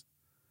throwaways.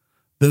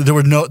 There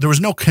was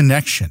no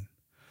connection.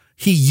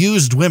 He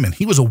used women.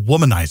 He was a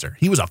womanizer.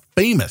 He was a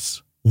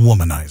famous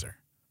womanizer.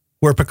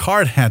 Where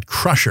Picard had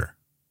Crusher,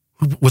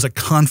 who was a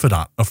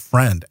confidant, a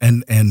friend,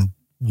 and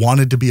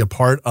wanted to be a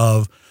part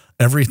of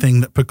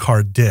everything that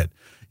Picard did.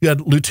 You had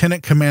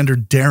Lieutenant Commander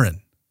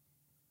Darren,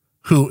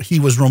 who he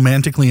was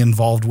romantically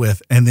involved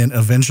with and then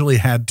eventually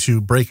had to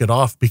break it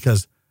off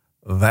because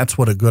that's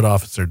what a good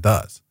officer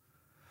does.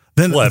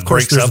 Then, what, of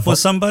course, breaks up with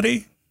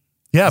somebody?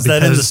 Yeah. Is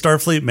that in the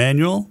Starfleet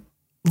manual?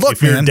 Look,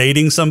 if you're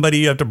dating somebody,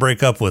 you have to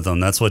break up with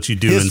them. That's what you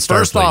do in Starfleet. His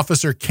first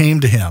officer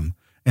came to him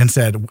and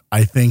said,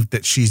 I think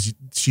that she's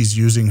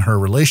using her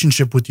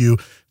relationship with you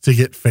to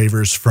get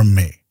favors from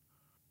me.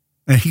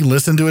 And he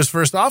listened to his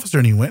first officer,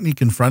 and he went and he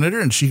confronted her,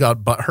 and she got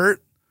butthurt.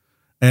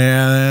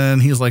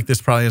 And he was like,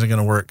 this probably isn't going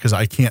to work because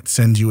I can't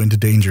send you into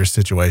dangerous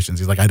situations.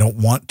 He's like, I don't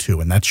want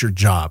to, and that's your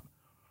job.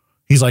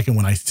 He's like, and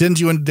when I send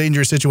you into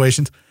dangerous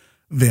situations,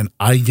 then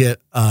I get,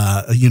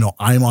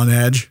 I'm on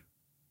edge,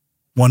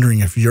 wondering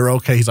if you're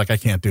okay. He's like, I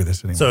can't do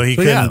this anymore. So he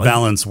couldn't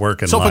balance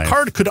work and life.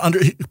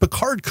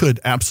 Picard could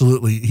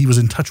absolutely, he was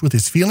in touch with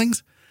his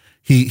feelings.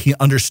 He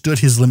understood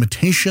his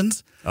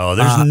limitations. Oh,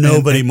 there's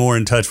nobody more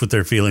in touch with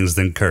their feelings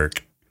than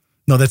Kirk.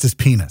 No, that's his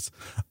penis.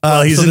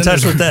 Well, he's in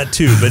touch with that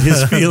too, but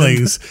his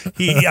feelings,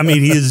 he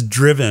is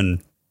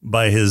driven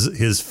by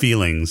his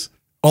feelings.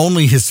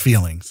 Only his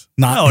feelings,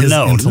 not his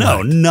intellect.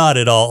 No, not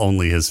at all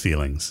only his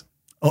feelings.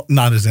 Oh,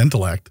 not his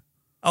intellect.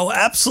 Oh,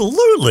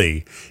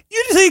 absolutely.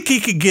 You think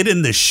he could get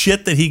in the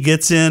shit that he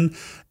gets in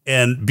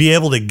and be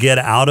able to get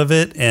out of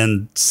it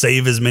and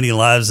save as many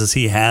lives as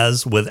he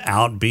has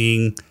without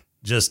being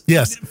just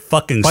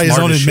fucking by smart his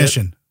own as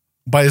admission. Shit?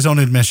 By his own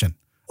admission.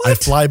 What? I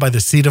fly by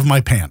the seat of my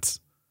pants.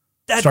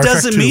 That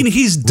doesn't mean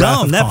he's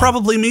dumb. That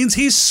probably means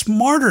he's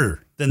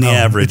smarter than the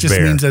average bear. It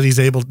just means that he's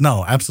able.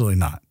 No, absolutely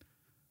not.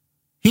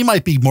 He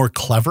might be more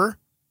clever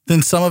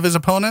than some of his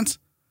opponents,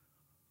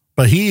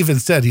 but he even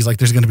said, he's like,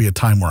 there's going to be a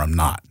time where I'm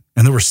not.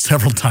 And there were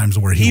several times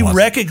where he wasn't.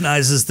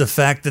 Recognizes the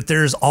fact that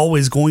there's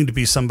always going to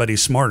be somebody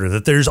smarter,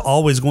 that there's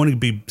always going to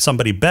be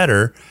somebody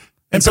better.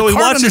 And so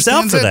Picard he watches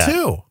out for that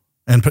too.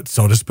 And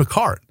so does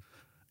Picard.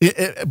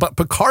 But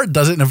Picard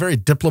does it in a very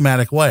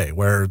diplomatic way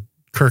where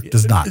Kirk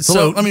does not.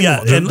 So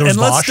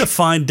let's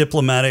define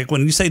diplomatic.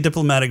 When you say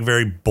diplomatic,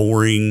 very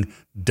boring,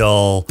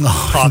 dull,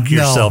 talk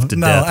yourself to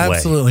death way.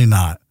 Absolutely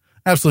not.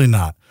 Absolutely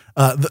not.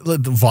 The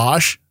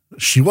Vosh,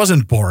 she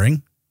wasn't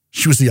boring.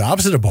 She was the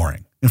opposite of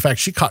boring. In fact,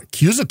 she caught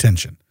Q's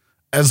attention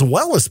as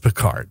well as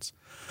Picard's.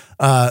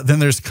 Then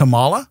there's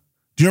Kamala.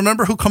 Do you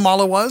remember who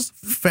Kamala was?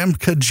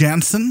 Famke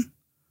Janssen?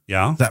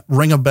 Yeah. That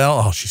ring a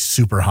bell? Oh, she's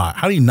super hot.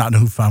 How do you not know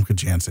who Famke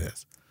Janssen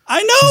is?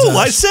 I know.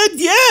 I said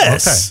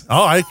yes. Okay.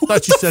 Oh, I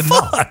thought you said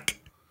no.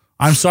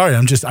 I'm sorry.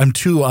 I'm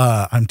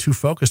too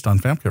focused on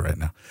Famke right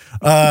now.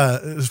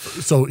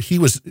 So he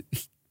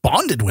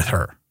bonded with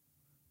her,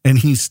 and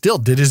he still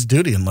did his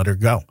duty and let her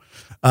go.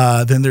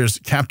 Then there's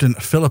Captain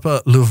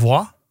Philippa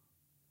Louvois.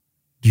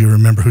 Do you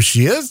remember who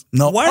she is?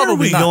 No. Why are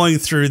we not. going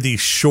through the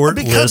short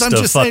Because list I'm of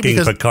just saying, fucking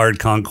because- Picard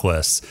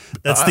conquests?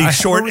 That's the I have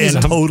short a reason.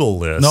 and total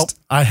list. Nope.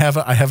 I have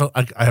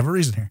a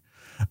reason here.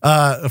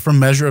 From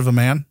Measure of a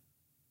Man,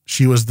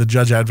 she was the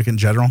judge advocate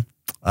general.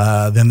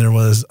 Then there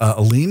was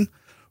Aline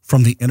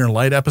from the Inner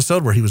Light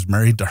episode where he was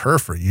married to her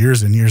for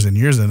years and years and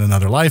years in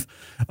another life.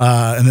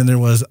 And then there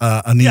was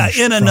Anish.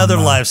 Yeah, in another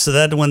from, life. So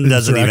that one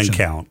doesn't even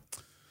Insurrection. count.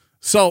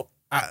 So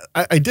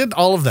I did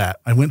all of that.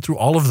 I went through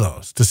all of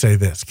those to say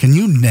this. Can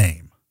you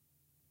name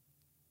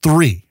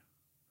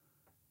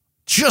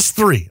just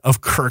three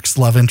of Kirk's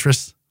love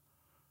interests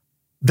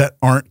that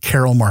aren't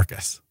Carol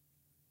Marcus?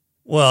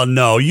 Well,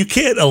 no, you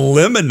can't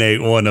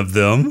eliminate one of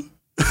them.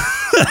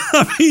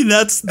 I mean,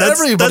 that's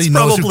Everybody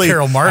knows probably who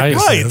Carol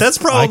Marcus right. is. That's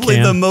probably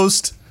I can.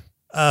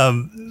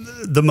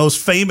 the most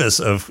famous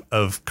of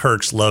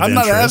Kirk's love I'm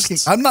not asking.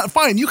 interests. I'm not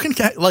fine. You can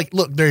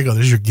look. There you go.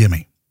 There's your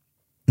gimme.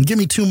 And give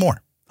me two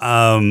more.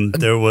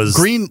 There was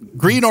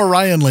Green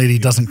Orion lady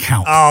doesn't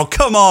count. Oh,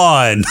 come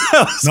on!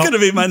 That was Nope. going to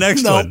be my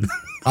next Nope. one.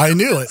 I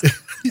knew it.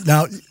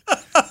 Now,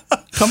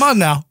 come on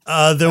now.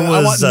 There I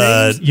was want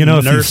names. You know,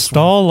 if you nurse.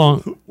 stall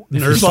long,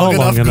 long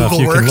enough, enough, Google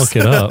you can works. look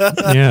it up.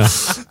 Yeah.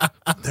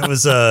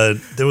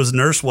 There was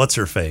Nurse What's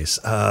Her Face.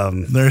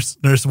 Nurse,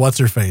 what's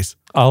her face?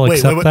 I'll Wait,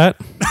 accept wait. that.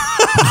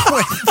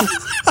 What?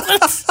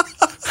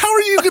 How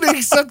are you going to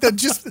accept that?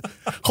 Just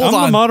hold I'm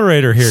on. the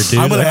moderator here, dude.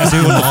 I'm gonna I ask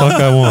can do what the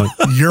fuck I want.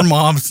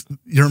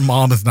 Your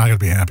mom is not going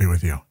to be happy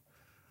with you.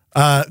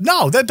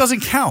 No, that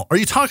doesn't count. Are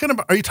you talking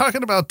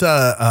about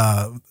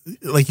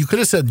like you could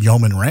have said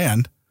Yeoman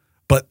Rand,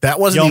 but that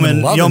wasn't even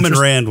a love Yeoman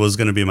interest. Rand was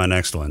going to be my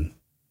next one.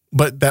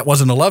 But that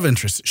wasn't a love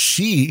interest.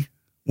 She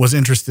was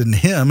interested in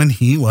him and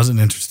he wasn't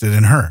interested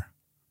in her.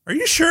 Are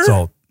you sure?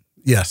 So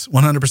yes,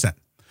 100%.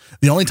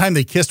 The only time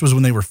they kissed was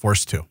when they were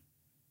forced to.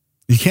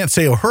 You can't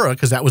say Uhura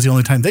because that was the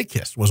only time they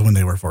kissed was when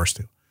they were forced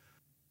to.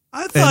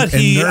 I thought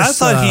and he Nurse,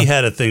 he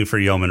had a thing for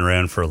Yeoman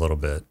Rand for a little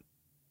bit.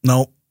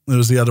 No, it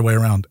was the other way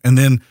around. And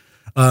then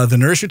the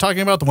nurse you're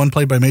talking about, the one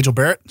played by Majel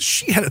Barrett,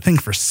 she had a thing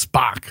for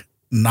Spock,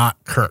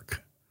 not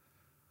Kirk.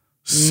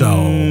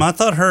 So I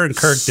thought her and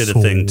Kirk did a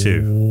thing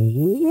too.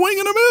 Wing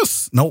and a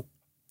miss. Nope,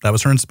 that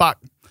was her and Spock.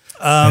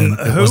 And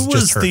it Who was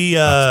was just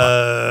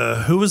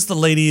her, who was the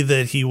lady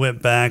that he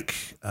went back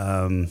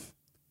in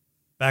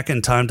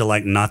time to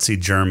like Nazi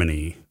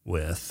Germany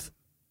with?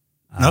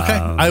 Okay,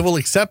 I will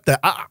accept that.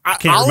 I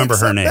Can't remember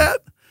her accept name. that.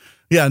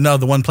 Yeah, no,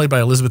 the one played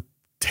by Elizabeth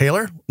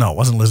Taylor. No, it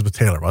wasn't Elizabeth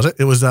Taylor, was it?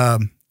 It was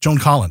Joan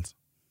Collins.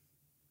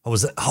 Oh,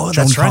 was it? Oh,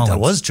 Joan that's right. That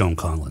Collins. was Joan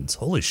Collins.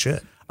 Holy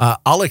shit!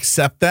 I'll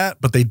accept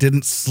that, but they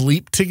didn't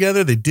sleep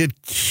together. They did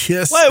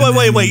kiss.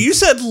 Wait! You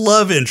said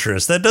love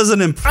interest. That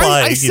doesn't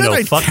imply I said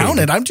I'd fucking. count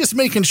it. I'm just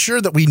making sure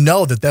that we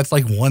know that that's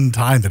like one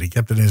time that he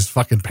kept it in his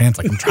fucking pants.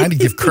 Like I'm trying to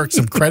give Kirk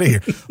some credit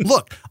here.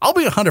 Look, I'll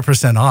be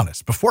 100%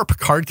 honest. Before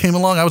Picard came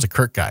along, I was a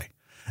Kirk guy.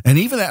 And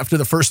even after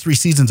the first 3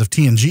 seasons of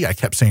TNG, I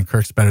kept saying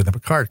Kirk's better than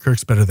Picard.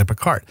 Kirk's better than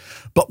Picard.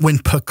 But when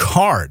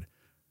Picard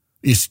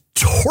is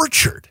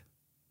tortured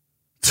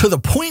to the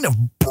point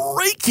of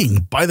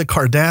breaking by the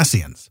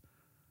Cardassians,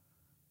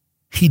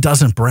 he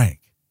doesn't break.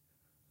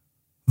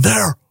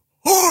 There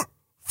are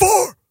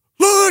 4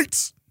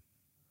 lights.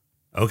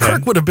 Okay.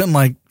 Kirk would have been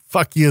like,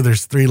 fuck you,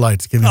 there's 3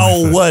 lights. Give me my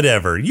Oh, food.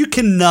 whatever. You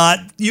cannot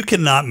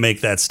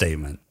make that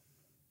statement.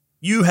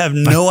 You have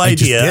no I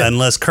just idea did.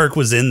 unless Kirk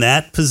was in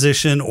that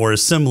position or a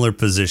similar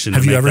position.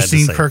 Have to you make ever that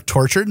seen decision. Kirk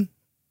tortured?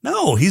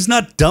 No, he's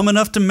not dumb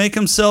enough to make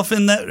himself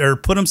in that or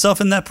put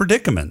himself in that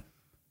predicament.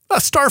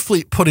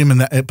 Starfleet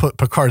put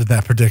Picard in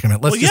that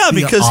predicament. Let's Well, just yeah,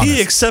 be because he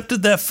honest.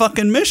 accepted that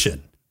fucking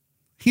mission.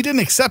 He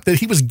didn't accept it.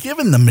 He was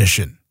given the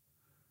mission.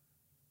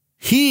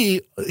 He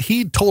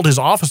told his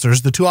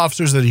officers, the 2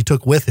 officers that he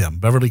took with him,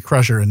 Beverly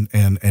Crusher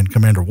and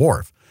Commander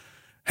Worf,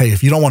 hey,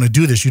 if you don't want to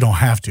do this, you don't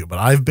have to. But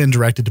I've been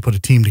directed to put a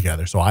team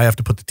together, so I have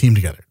to put the team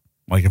together.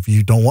 Like if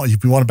you want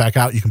to back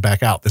out, you can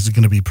back out. This is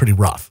going to be pretty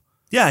rough.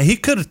 Yeah, he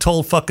could have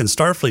told fucking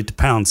Starfleet to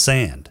pound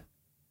sand.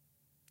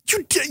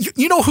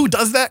 You know who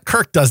does that?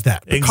 Kirk does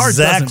that. Picard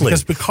doesn't,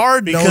 because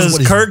Picard knows what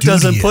his Kirk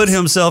doesn't duty put is.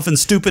 himself in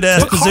stupid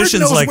ass Picard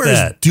positions knows like where his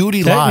that.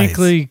 duty lies.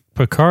 Technically,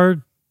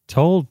 Picard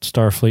told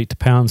Starfleet to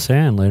pound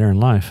sand later in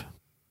life.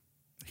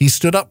 He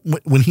stood up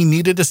when he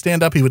needed to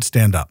stand up. He would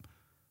stand up.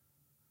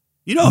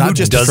 You know Not who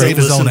just to doesn't save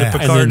his listen own to ass.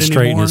 And Picard then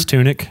straighten anymore? his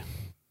tunic.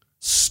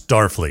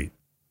 Starfleet.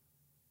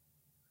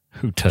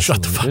 Who doesn't?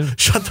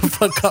 Shut the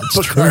fuck up,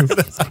 Picard.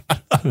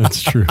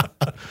 That's true.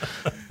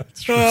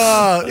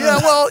 Yeah,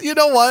 well, you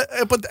know what?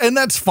 And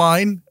that's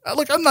fine.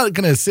 Look, I'm not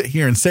going to sit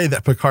here and say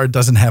that Picard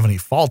doesn't have any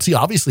faults. He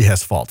obviously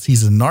has faults.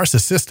 He's a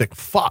narcissistic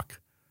fuck.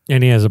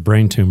 And he has a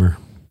brain tumor.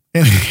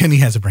 And he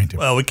has a brain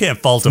tumor. Well, we can't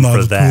fault him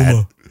for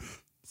that.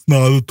 It's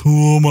not a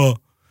tumor.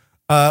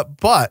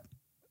 But,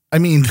 I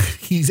mean,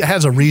 he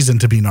has a reason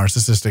to be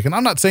narcissistic. And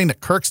I'm not saying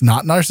that Kirk's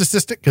not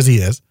narcissistic, because he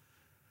is.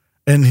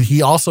 And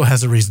he also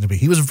has a reason to be.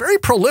 He was very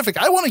prolific.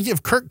 I want to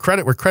give Kirk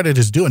credit where credit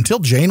is due. Until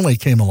Janeway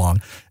came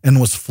along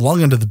and was flung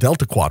into the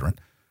Delta Quadrant,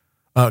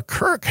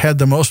 Kirk had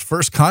the most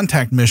first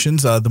contact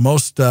missions.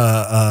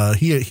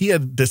 He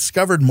had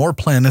discovered more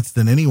planets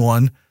than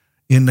anyone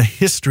in the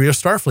history of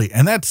Starfleet.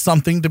 And that's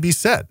something to be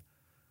said.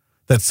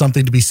 That's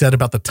something to be said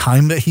about the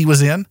time that he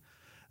was in.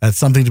 That's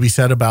something to be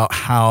said about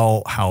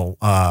how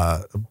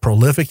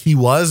prolific he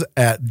was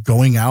at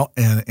going out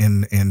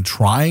and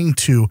trying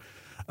to,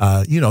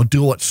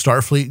 do what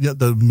Starfleet,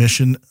 the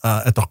mission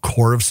at the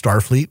core of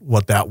Starfleet,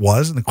 what that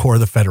was, and the core of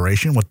the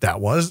Federation, what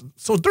that was.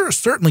 So there are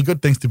certainly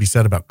good things to be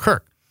said about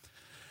Kirk.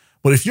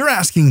 But if you're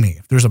asking me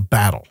if there's a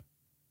battle,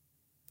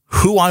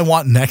 who I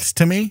want next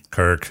to me,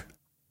 Kirk.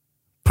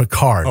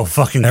 Picard. Oh,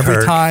 fucking every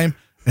Kirk. time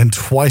and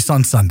twice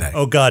on Sunday.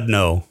 Oh, God,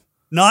 no.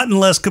 Not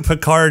unless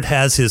Picard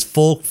has his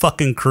full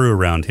fucking crew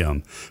around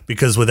him.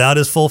 Because without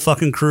his full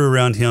fucking crew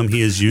around him,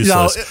 he is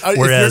useless.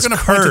 Whereas if you're going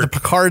to point to the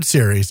Picard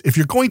series, if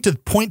you're going to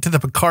point to the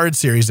Picard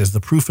series as the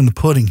proof in the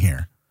pudding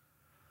here,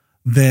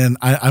 then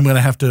I'm going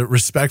to have to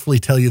respectfully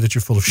tell you that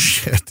you're full of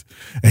shit.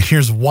 And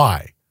here's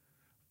why.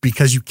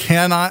 Because you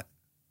cannot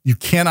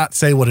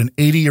say what an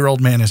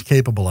 80-year-old man is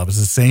capable of. It's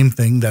the same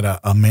thing that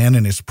a man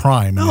in his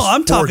prime. No,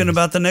 I'm talking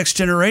about the next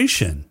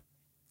generation.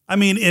 I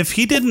mean, if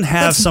he didn't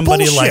have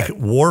somebody like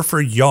Worf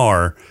or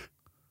Yar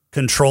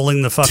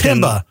controlling the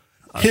fucking... Timba,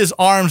 his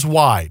arms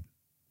wide.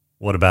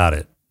 What about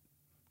it?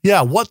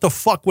 Yeah, what the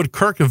fuck would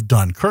Kirk have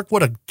done? Kirk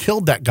would have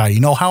killed that guy. You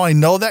know how I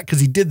know that?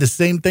 Because he did the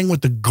same thing with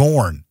the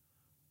Gorn.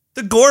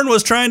 The Gorn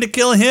was trying to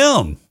kill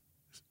him.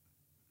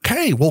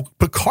 Okay, well,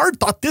 Picard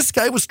thought this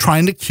guy was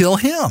trying to kill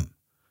him.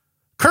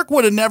 Kirk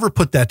would have never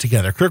put that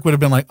together. Kirk would have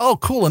been like, oh,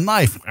 cool, a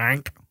knife.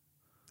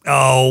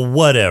 Oh,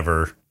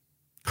 whatever.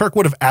 Kirk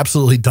would have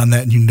absolutely done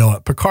that, and you know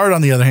it. Picard,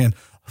 on the other hand,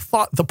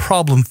 thought the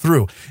problem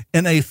through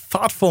in a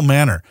thoughtful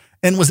manner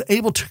and was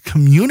able to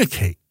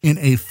communicate in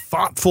a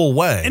thoughtful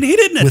way. And he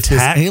didn't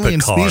attack alien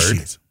Picard.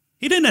 Species.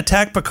 He didn't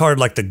attack Picard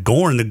like the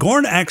Gorn. The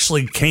Gorn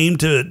actually came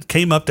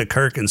up to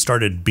Kirk and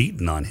started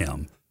beating on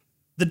him.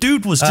 The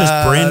dude was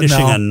just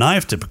brandishing a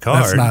knife to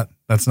Picard.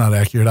 That's not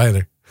accurate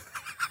either.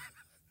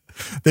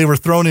 They were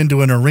thrown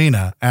into an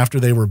arena after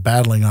they were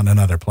battling on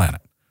another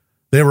planet.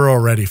 They were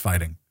already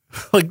fighting.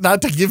 Like,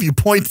 not to give you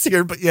points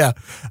here, but yeah,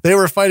 they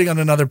were fighting on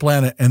another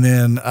planet, and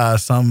then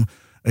some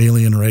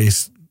alien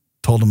race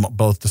told them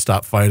both to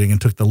stop fighting and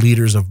took the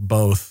leaders of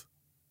both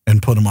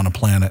and put them on a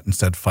planet and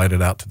said, fight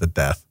it out to the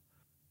death.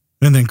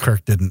 And then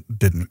Kirk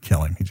didn't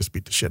kill him. He just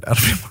beat the shit out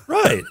of him.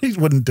 Right. He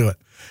wouldn't do it.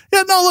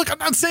 Yeah, no, look, I'm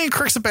not saying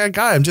Kirk's a bad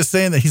guy. I'm just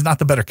saying that he's not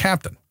the better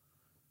captain.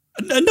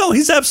 No,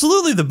 he's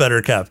absolutely the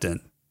better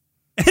captain.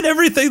 And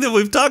everything that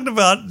we've talked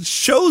about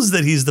shows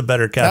that he's the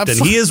better captain.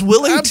 He is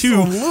willing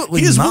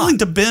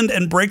to bend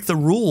and break the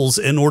rules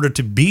in order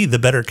to be the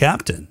better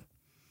captain.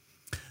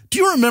 Do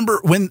you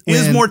remember when he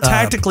is more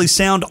tactically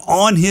sound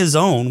on his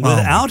own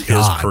without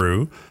his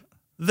crew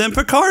than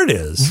Picard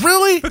is?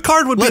 Really?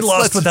 Picard would be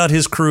lost without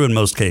his crew in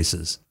most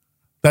cases.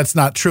 That's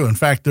not true. In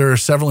fact, there are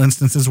several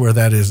instances where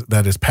that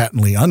is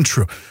patently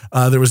untrue.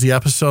 There was the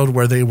episode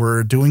where they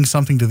were doing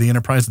something to the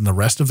Enterprise and the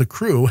rest of the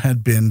crew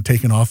had been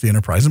taken off the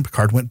Enterprise, and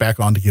Picard went back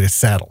on to get his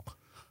saddle.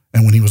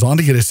 And when he was on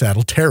to get his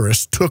saddle,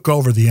 terrorists took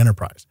over the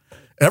Enterprise.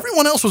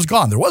 Everyone else was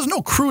gone. There was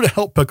no crew to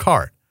help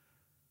Picard.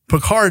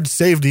 Picard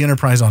saved the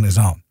Enterprise on his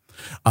own.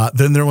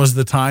 Then there was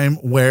the time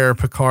where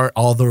Picard,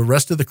 all the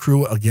rest of the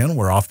crew, again,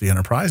 were off the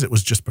Enterprise. It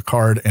was just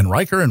Picard and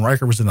Riker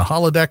was in the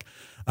holodeck.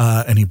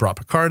 And he brought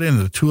Picard in,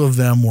 and the two of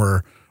them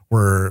were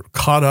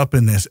caught up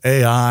in this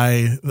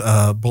AI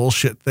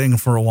bullshit thing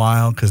for a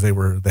while because they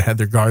had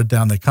their guard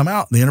down. They come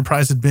out, and the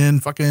Enterprise had been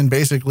fucking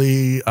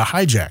basically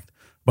hijacked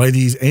by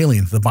these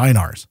aliens, the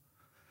Binars.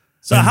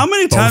 So how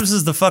many times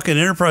has the fucking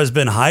Enterprise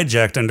been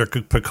hijacked under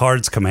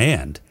Picard's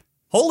command?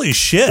 Holy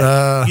shit.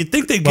 You'd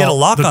think they'd get a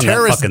lock on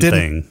that fucking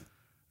thing.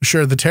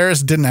 Sure, the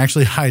terrorists didn't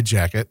actually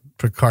hijack it.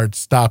 Picard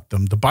stopped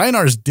them. The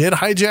Binars did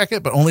hijack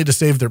it, but only to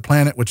save their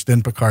planet, which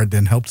then Picard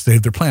then helped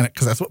save their planet,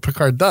 because that's what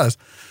Picard does.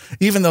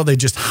 Even though they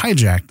just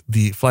hijacked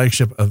the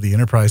flagship of the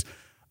Enterprise,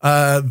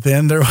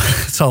 then there.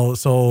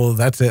 So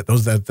that's it.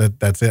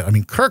 That's it. I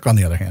mean, Kirk, on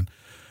the other hand,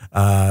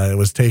 it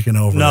was taken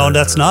over. No,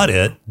 that's not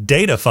it.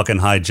 Data fucking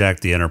hijacked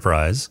the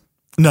Enterprise.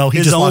 No,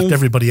 he just locked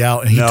everybody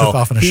out, and he took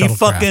off in a shuttlecraft. He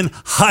fucking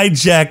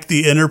hijacked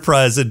the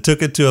Enterprise and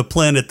took it to a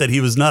planet that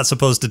he was not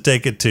supposed to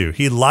take it to.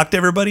 He locked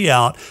everybody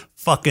out,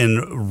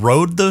 fucking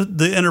rode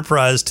the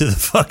Enterprise to the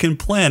fucking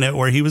planet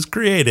where he was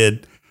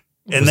created,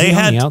 and was he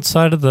on the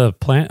outside of the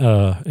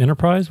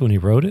Enterprise when he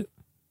rode it.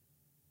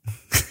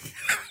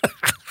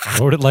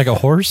 Rode it like a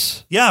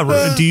horse.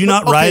 Yeah. Do you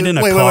not ride in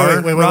a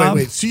car?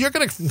 Wait. So you're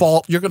gonna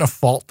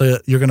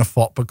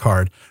fault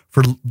Picard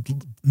for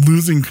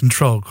losing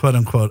control, quote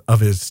unquote, of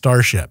his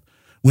starship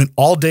when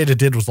all Data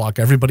did was lock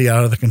everybody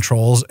out of the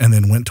controls and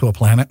then went to a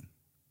planet?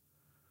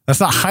 That's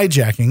not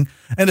hijacking,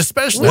 and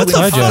especially what the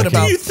fuck do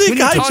you think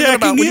hijacking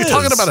is? When you're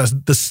talking about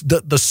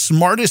the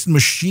smartest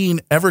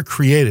machine ever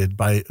created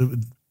by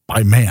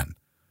man,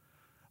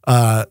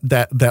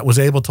 that was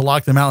able to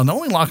lock them out and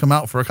only lock them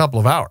out for a couple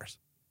of hours.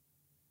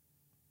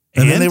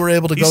 And then they were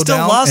able to go down. He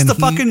still lost the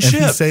fucking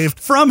ship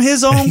from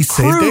his own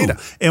crew.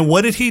 And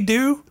what did he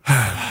do?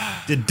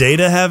 Did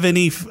Data have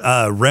any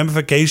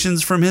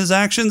ramifications from his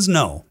actions?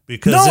 No,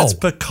 because it's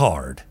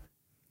Picard.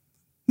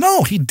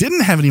 No, he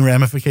didn't have any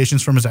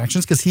ramifications from his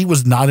actions because he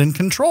was not in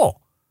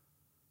control.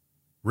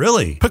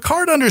 Really?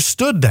 Picard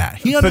understood that.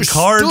 He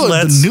Picard understood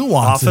lets the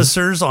nuances.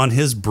 officers on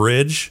his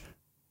bridge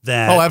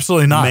that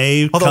absolutely not.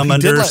 may Although come he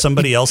did under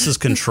somebody else's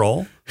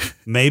control,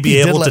 may be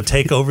able to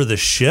take over the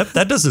ship.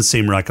 That doesn't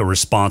seem like a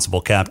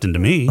responsible captain to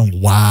me.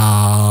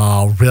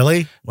 Wow,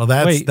 really? Well,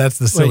 that's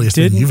the silliest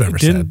thing you've ever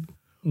said.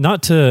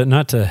 Not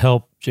to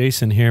help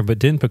Jason here, but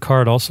didn't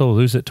Picard also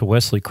lose it to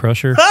Wesley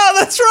Crusher? Oh,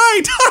 that's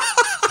right.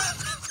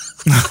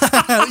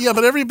 Yeah,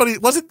 but everybody,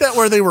 wasn't that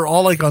where they were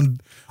all like on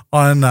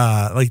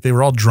like they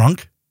were all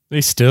drunk? He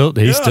still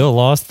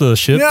lost the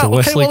ship to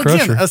Wesley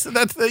Crusher. Again,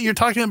 that's you're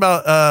talking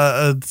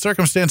about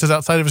circumstances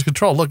outside of his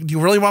control. Look, do you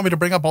really want me to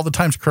bring up all the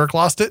times Kirk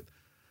lost it?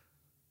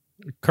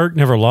 Kirk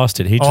never loast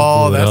it. He just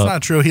blew it that's up.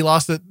 not true. He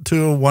lost it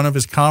to one of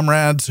his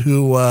comrades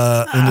who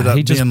ended up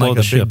being like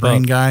a big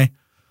brain guy,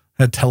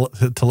 had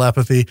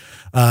telepathy.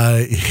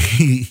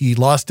 He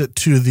lost it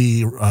to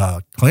the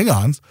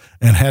Klingons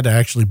and had to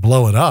actually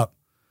blow it up.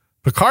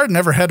 Picard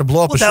never had to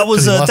blow up a ship. That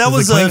was a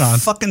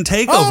Klingons. fucking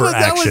takeover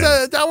action.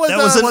 That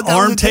was an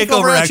armed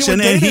takeover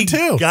action, and he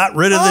got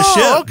rid of the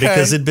ship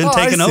because it'd been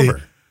taken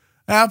over.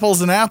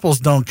 Apples and apples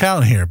don't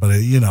count here,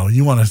 but you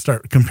want to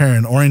start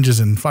comparing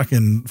oranges and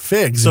fucking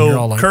figs. So and you're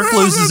all like, Kirk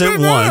loses it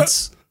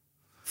once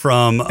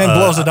from and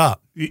blows it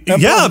up.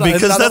 Yeah,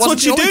 because that's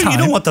what you do. You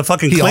don't want the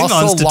fucking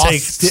Klingons to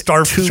take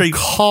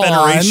Starfleet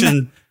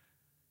Federation.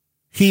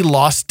 He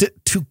lost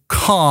it to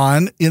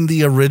Khan in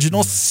the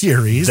original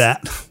series.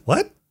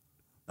 What?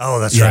 Oh,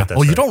 that's right.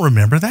 You don't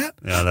remember that?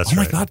 Yeah, that's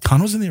right. Oh my God,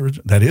 Khan was in the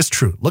original. That is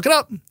true. Look it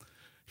up.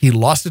 He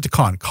lost it to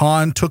Khan.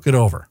 Khan took it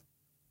over.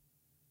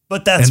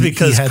 But that's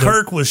because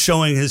Kirk was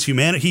showing his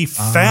humanity. He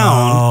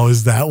found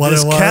is that what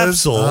this it was?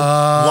 capsule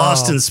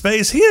lost in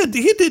space. He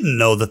didn't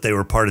know that they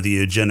were part of the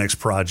eugenics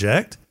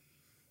project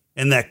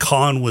and that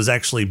Khan was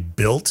actually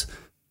built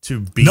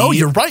to be. No,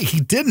 you're right. He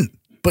didn't.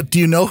 But do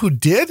you know who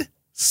did?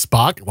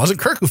 Spock. It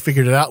wasn't Kirk who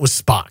figured it out. It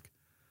was Spock.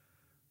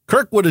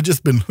 Kirk would have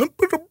just been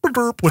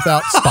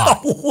without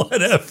Spock.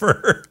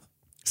 Whatever.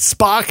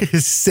 Spock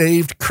has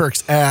saved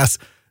Kirk's ass.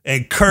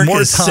 And Kirk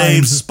has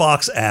saved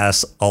Spock's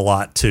ass a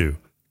lot too.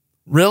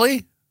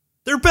 Really?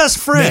 They're best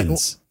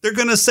friends. They're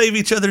going to save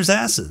each other's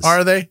asses.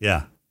 Are they?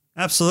 Yeah,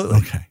 absolutely.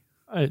 Okay.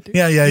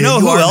 Yeah. You know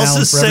who else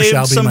has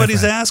saved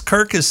somebody's ass?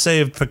 Kirk has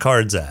saved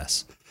Picard's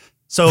ass.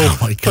 So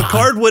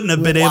Picard wouldn't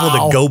have been able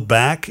to go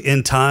back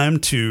in time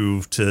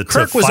to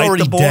Kirk was fight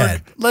already the Borg.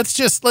 Dead. Let's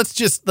just.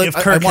 If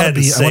Kirk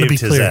hadn't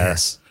saved his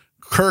ass,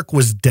 Kirk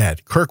was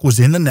dead. Kirk was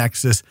in the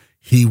Nexus.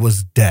 He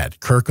was dead.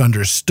 Kirk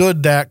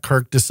understood that.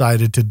 Kirk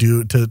decided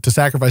to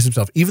sacrifice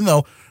himself, even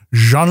though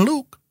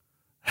Jean-Luc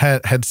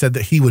had said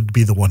that he would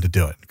be the one to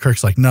do it.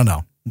 Kirk's like,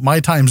 no, my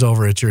time's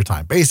over. It's your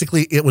time.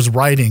 Basically, it was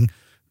writing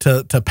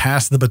to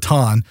pass the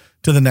baton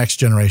to the next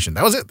generation.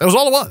 That was it. That was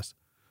all it was.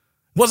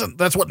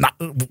 That's what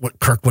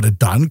Kirk would have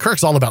done.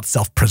 Kirk's all about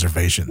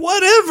self-preservation.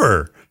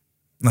 Whatever.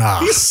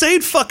 He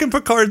saved fucking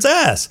Picard's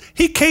ass.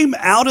 He came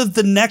out of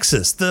the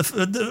Nexus,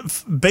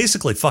 the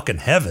basically fucking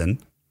heaven.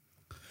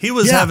 He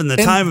was having the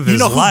time of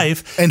his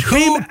life. And who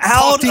came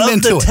out of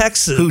the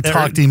Texas? Who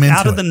talked him into it?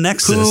 Out of the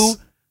Nexus?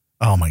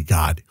 Oh my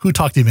God! Who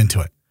talked him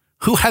into it?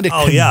 Who had to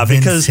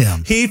convince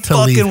him? He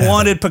fucking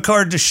wanted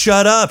Picard to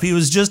shut up. He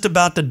was just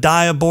about to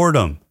die of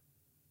boredom.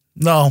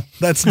 No,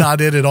 that's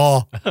not it at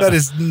all. That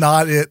is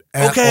not it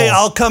at all. Okay,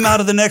 I'll come out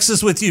of the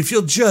Nexus with you if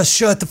you'll just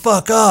shut the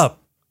fuck up.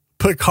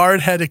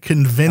 Picard had to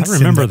convince him. I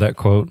remember that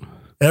quote.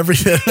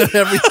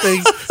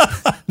 Everything.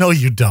 No,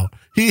 you don't.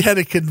 He had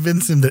to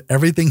convince him that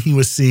everything he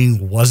was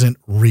seeing wasn't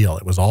real.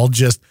 It was all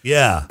just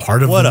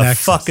part of the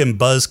Nexus. What a fucking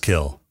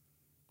buzzkill.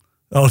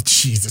 Oh,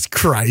 Jesus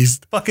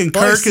Christ. Fucking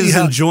Kirk is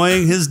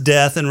enjoying his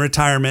death and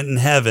retirement in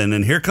heaven,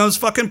 and here comes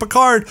fucking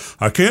Picard.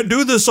 I can't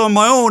do this on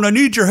my own. I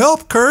need your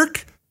help,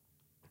 Kirk.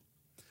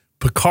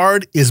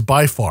 Picard is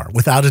by far,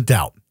 without a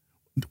doubt,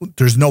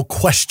 there's no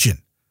question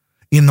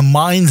in the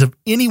minds of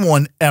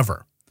anyone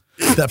ever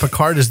that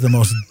Picard is the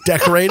most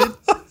decorated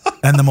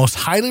and the most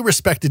highly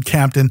respected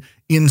captain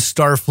in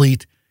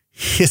Starfleet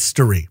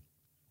history.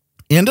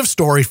 End of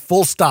story,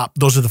 full stop.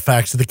 Those are the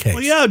facts of the case.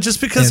 Well, yeah, just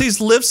because he's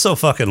lived so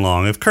fucking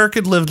long. If Kirk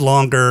had lived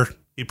longer,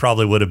 he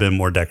probably would have been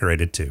more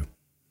decorated too.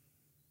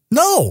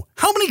 No.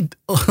 How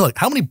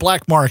many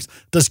black marks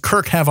does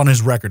Kirk have on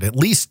his record? At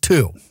least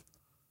 2.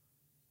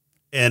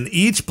 And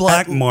each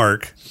black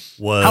mark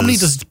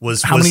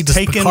was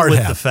taken Picard with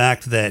have? The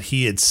fact that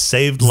he had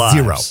saved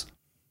lives.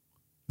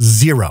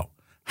 0.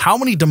 How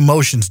many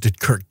demotions did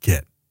Kirk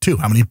get? 2.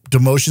 How many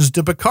demotions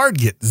did Picard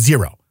get?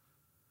 0.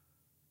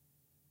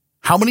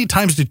 How many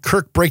times did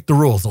Kirk break the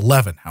rules?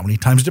 11. How many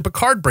times did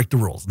Picard break the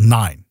rules?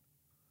 9.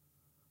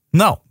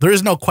 No, there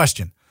is no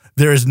question.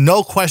 There is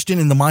no question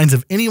in the minds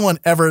of anyone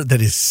ever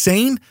that is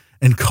sane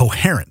and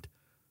coherent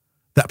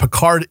that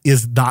Picard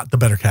is not the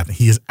better captain.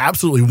 He is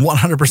absolutely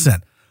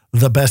 100%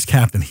 the best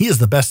captain. He is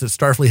the best that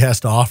Starfleet has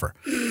to offer.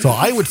 So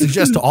I would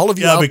suggest to all of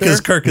you out there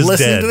Kirk is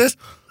listening dead. to this,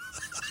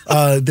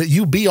 that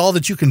you be all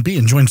that you can be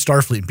and join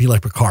Starfleet and be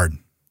like Picard.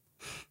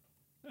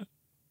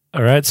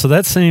 All right. So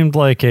that seemed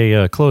like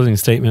a closing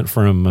statement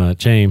from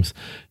James.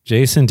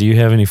 Jason, do you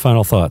have any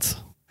final thoughts?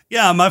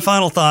 Yeah, my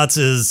final thoughts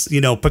is,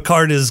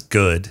 Picard is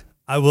good.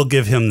 I will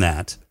give him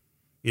that.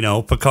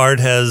 Picard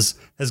has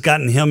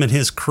gotten him and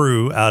his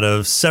crew out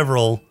of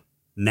several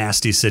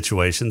nasty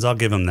situations. I'll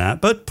give him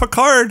that. But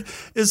Picard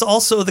is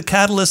also the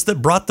catalyst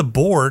that brought the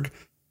Borg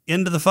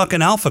into the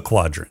fucking Alpha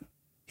Quadrant.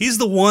 He's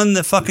the one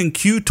that fucking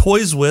Q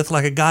toys with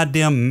like a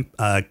goddamn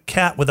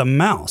cat with a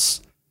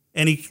mouse.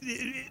 And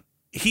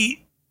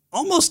he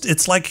almost,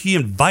 it's like he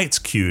invites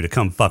Q to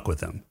come fuck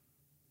with him.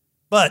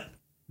 But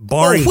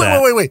barring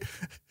that. Wait,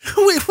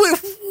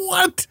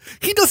 what?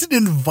 He doesn't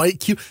invite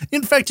Q.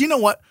 In fact, you know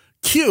what?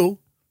 Q,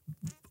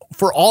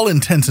 for all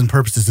intents and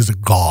purposes, is a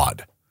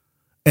god.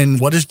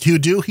 And what does Q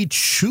do? He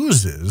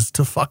chooses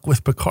to fuck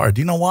with Picard.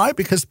 Do you know why?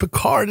 Because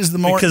Picard is the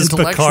more intellectual.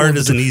 Because Picard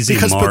is an easy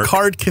mark. Because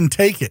Picard can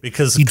take it.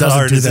 Because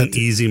Picard is an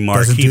easy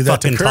mark. He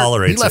fucking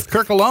tolerates it. He left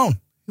Kirk alone.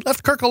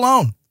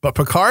 But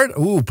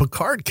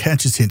Picard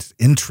catches his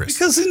interest.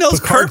 Because he knows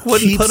Kirk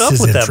wouldn't put up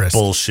with that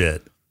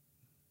bullshit.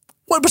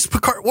 What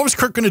was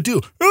Kirk going to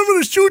do? I'm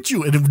going to shoot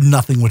you. And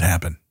nothing would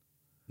happen.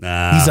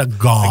 Nah. He's a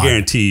god. I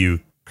guarantee you,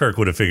 Kirk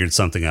would have figured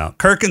something out.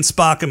 Kirk and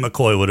Spock and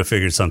McCoy would have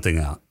figured something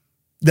out.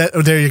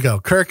 There you go.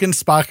 Kirk and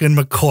Spock and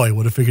McCoy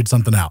would have figured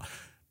something out.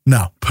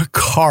 No,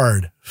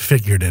 Picard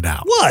figured it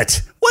out.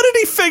 What? What did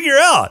he figure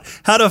out?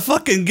 How to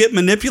fucking get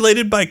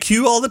manipulated by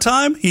Q all the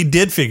time? He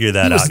did figure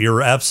that out.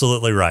 You're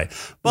absolutely right.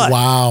 But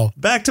wow.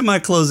 Back to my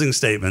closing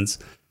statements.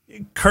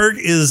 Kirk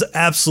is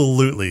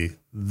absolutely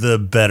the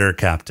better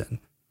captain.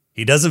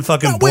 He doesn't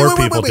fucking bore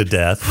people to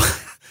death.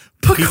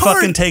 He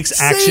fucking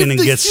takes action and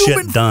gets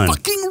shit done.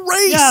 Fucking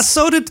race. Yeah,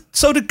 so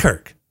did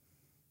Kirk.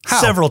 How?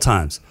 Several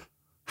times.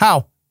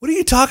 How? What are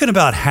you talking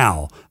about?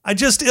 How? I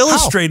just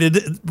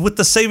illustrated with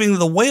the saving of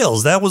the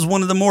whales. That was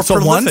one of the more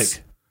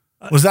prolific.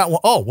 Was that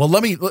one? Oh, well,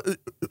 let me.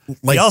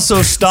 He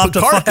also stopped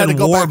a fucking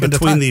war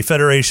between the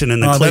Federation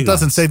and the Klingons. That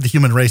doesn't save the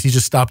human race. He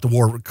just stopped a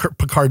war.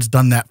 Picard's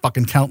done that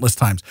fucking countless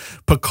times.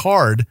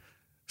 Picard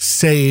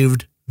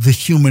saved the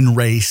human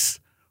race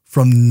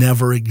from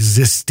never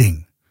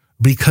existing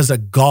because a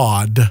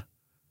god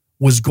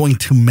was going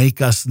to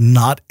make us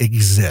not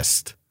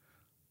exist.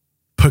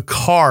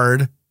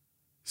 Picard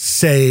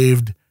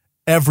saved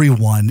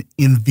everyone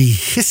in the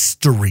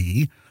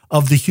history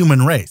of the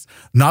human race.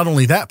 Not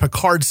only that,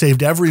 Picard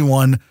saved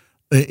everyone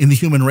in the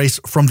human race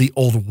from the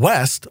Old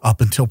West up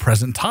until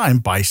present time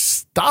by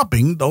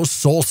stopping those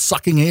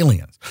soul-sucking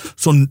aliens.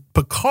 So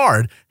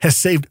Picard has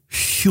saved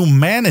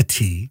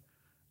humanity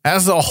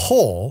as a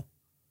whole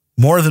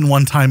more than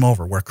one time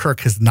over, where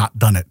Kirk has not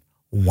done it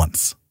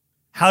once.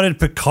 How did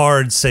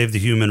Picard save the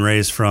human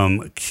race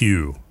from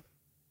Q?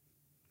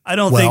 I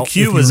don't think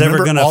Q was ever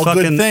going to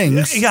fucking...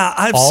 Yeah,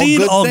 I've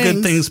seen all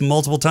good things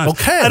multiple times.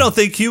 Okay. I don't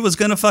think Q was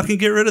going to fucking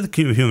get rid of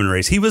the human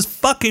race. He was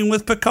fucking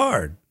with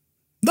Picard.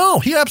 No,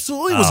 he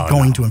absolutely was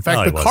going to. In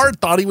fact, Picard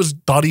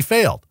thought he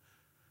failed.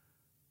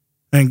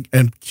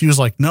 And Q's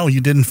like, no, you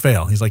didn't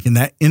fail. He's like, in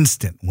that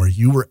instant where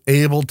you were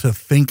able to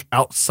think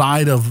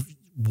outside of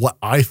what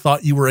I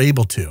thought you were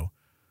able to,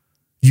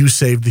 you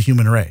saved the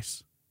human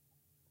race.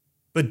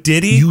 But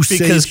did he?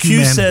 Because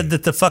Q said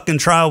that the fucking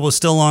trial was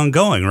still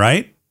ongoing,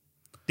 right?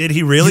 Did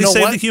he really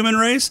save the human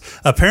race?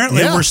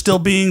 Apparently, we're still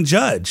being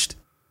judged.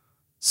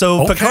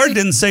 So Picard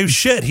didn't save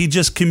shit. He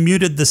just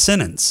commuted the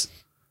sentence.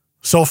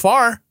 So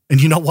far.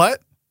 And you know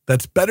what?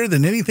 That's better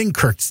than anything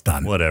Kirk's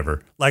done.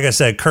 Whatever. Like I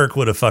said, Kirk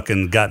would have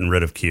fucking gotten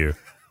rid of Q.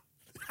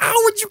 How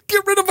would you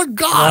get rid of a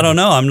god? I don't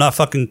know. I'm not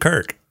fucking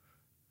Kirk.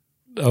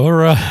 All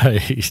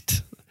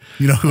right.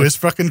 You know who is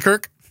fucking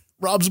Kirk?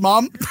 Rob's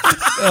mom?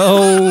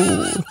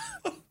 Oh.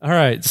 All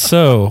right.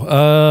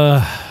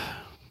 So,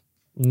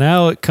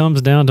 now it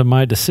comes down to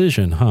my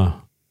decision, huh?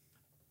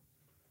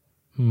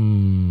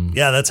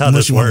 Yeah, that's how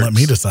Unless this you works. Won't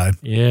let me decide.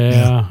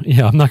 Yeah,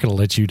 I'm not going to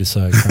let you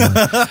decide.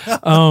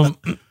 So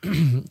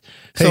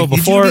hey, could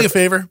you do me a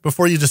favor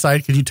before you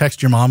decide? Can you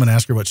text your mom and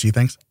ask her what she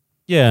thinks?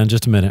 Yeah, in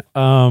just a minute.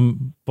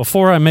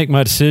 Before I make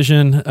my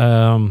decision,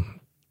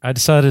 I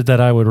decided that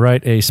I would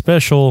write a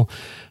special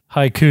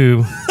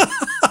haiku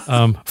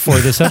for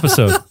this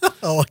episode.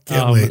 Oh, I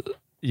can't wait.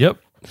 Yep.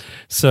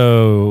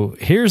 So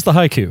here's the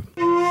haiku.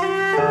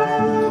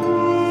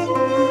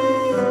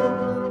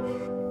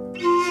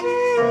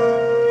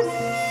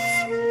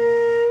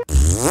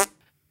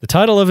 The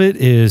title of it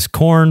is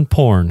Corn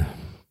Porn.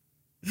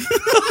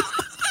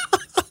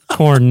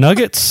 Corn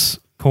nuggets,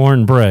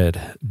 corn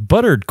bread,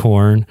 buttered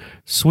corn,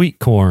 sweet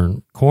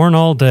corn, corn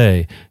all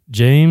day.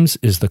 James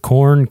is the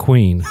corn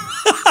queen.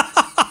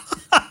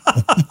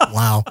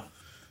 Wow.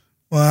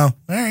 All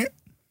right.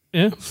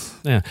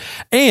 Yeah.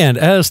 And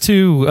as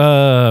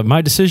to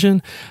my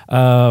decision,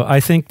 I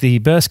think the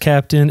best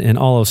captain in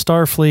all of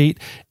Starfleet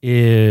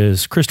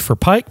is Christopher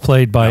Pike,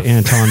 played by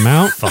Anson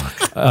Mount.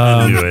 Fuck.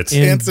 I knew it.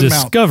 In Anson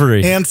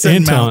Discovery.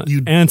 Anson Mount.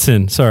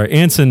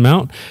 Anson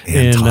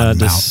Mount.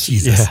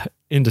 Jesus. Yeah,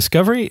 in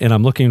Discovery. And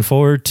I'm looking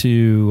forward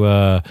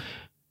to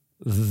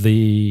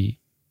the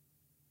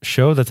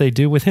show that they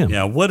do with him.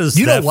 Yeah, what has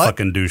that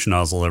fucking douche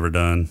nozzle ever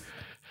done?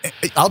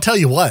 I'll tell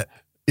you what.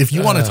 if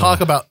you want to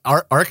talk about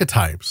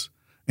archetypes,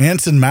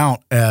 Anson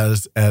Mount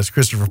as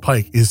Christopher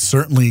Pike is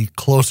certainly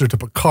closer to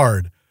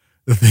Picard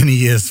than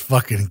he is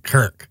fucking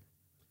Kirk.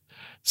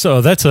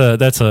 So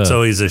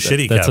so he's a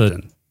shitty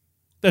captain.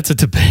 That's a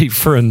debate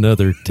for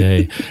another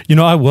day. You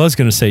know, I was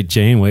going to say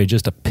Janeway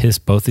just to piss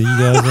both of you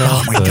guys off.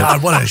 Oh my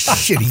God, what a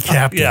shitty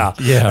captain. Yeah,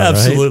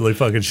 absolutely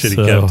fucking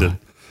shitty captain.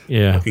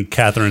 Yeah. Fucking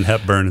Katharine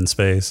Hepburn in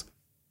space.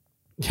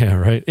 Yeah,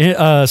 right.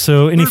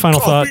 So any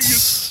final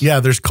thoughts?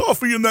 There's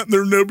coffee in that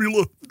there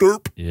nebula.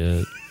 Derp.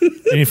 Yeah.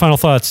 Any final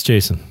thoughts,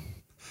 Jason?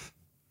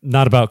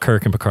 Not about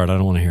Kirk and Picard. I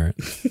don't want to hear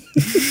it.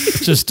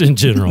 Just in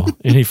general.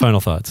 Any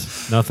final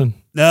thoughts? Nothing?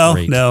 No.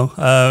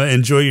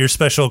 Enjoy your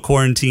special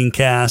quarantine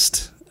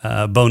cast.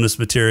 Bonus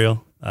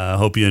material.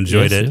 Hope you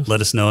enjoyed it. Yes.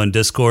 Let us know on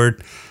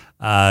Discord.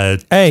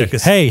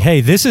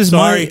 Hey! This is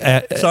sorry.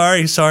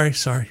 Sorry.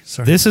 Sorry.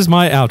 This is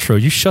my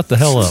outro. You shut the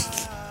hell up.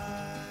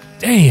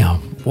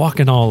 Damn,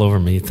 walking all over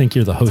me. Think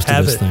you're the host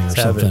of this thing or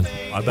something?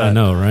 I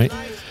know, right?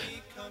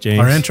 James,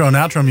 our intro and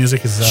outro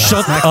music is.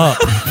 Shut up!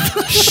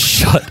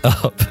 Shut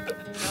up!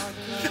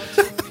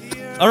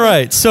 All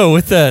right, so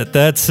with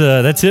that's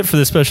it for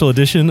this special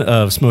edition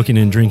of Smoking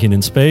and Drinking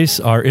in Space.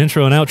 Our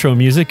intro and outro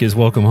music is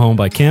Welcome Home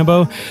by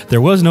Cambo.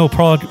 There was no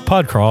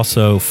pod crawl,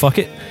 so fuck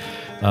it.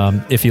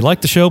 If you like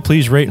the show,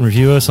 please rate and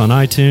review us on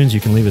iTunes. You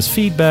can leave us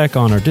feedback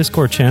on our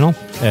Discord channel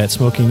at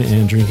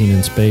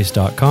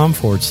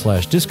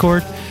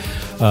smokinganddrinkinginspace.com/Discord,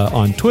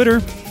 on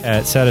Twitter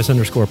at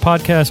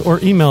status_podcast,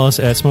 or email us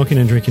at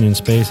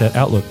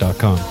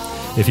smokinganddrinkinginspace@outlook.com.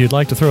 If you'd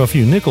like to throw a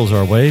few nickels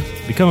our way,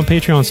 become a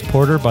Patreon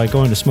supporter by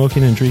going to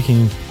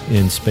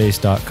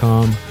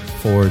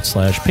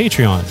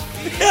smokinganddrinkinginspace.com/Patreon.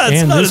 Yeah,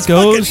 it's not as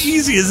fucking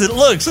easy as it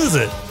looks, is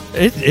it?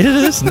 It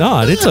is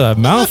not. It's a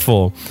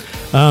mouthful.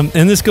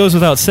 And this goes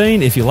without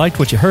saying. If you liked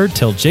what you heard,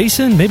 tell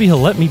Jason. Maybe he'll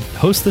let me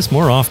host this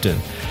more often.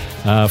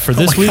 For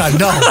this week, God,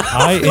 no.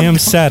 I am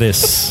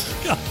Satis.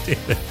 God damn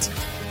it.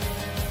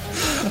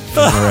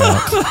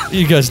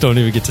 You guys don't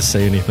even get to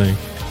say anything.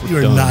 You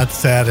are not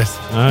Satis.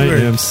 I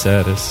am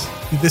Satis.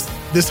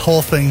 This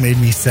whole thing made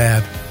me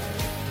sad.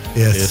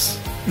 Yes.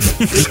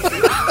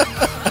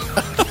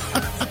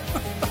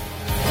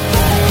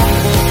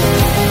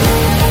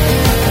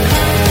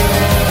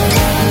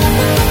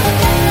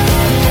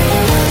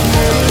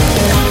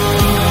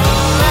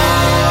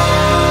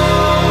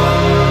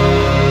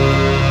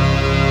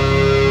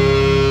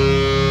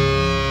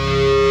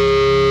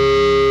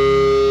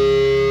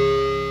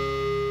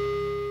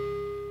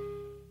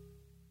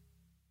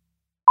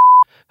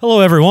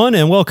 Hello, everyone,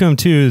 and welcome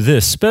to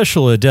this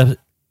special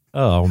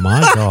Oh my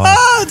God!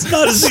 It's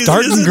not as easy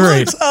starting as it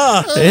great.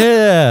 looks.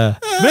 Yeah,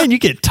 man, you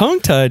get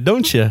tongue-tied,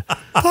 don't you?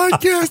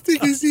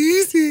 Podcasting is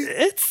easy.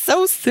 It's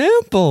so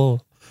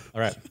simple.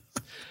 All right,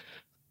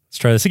 let's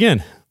try this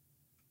again.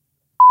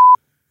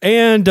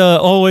 And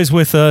always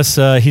with us,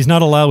 he's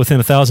not allowed within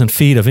 1,000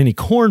 feet of any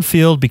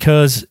cornfield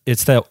because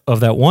it's that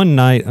one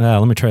night.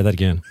 Let me try that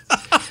again.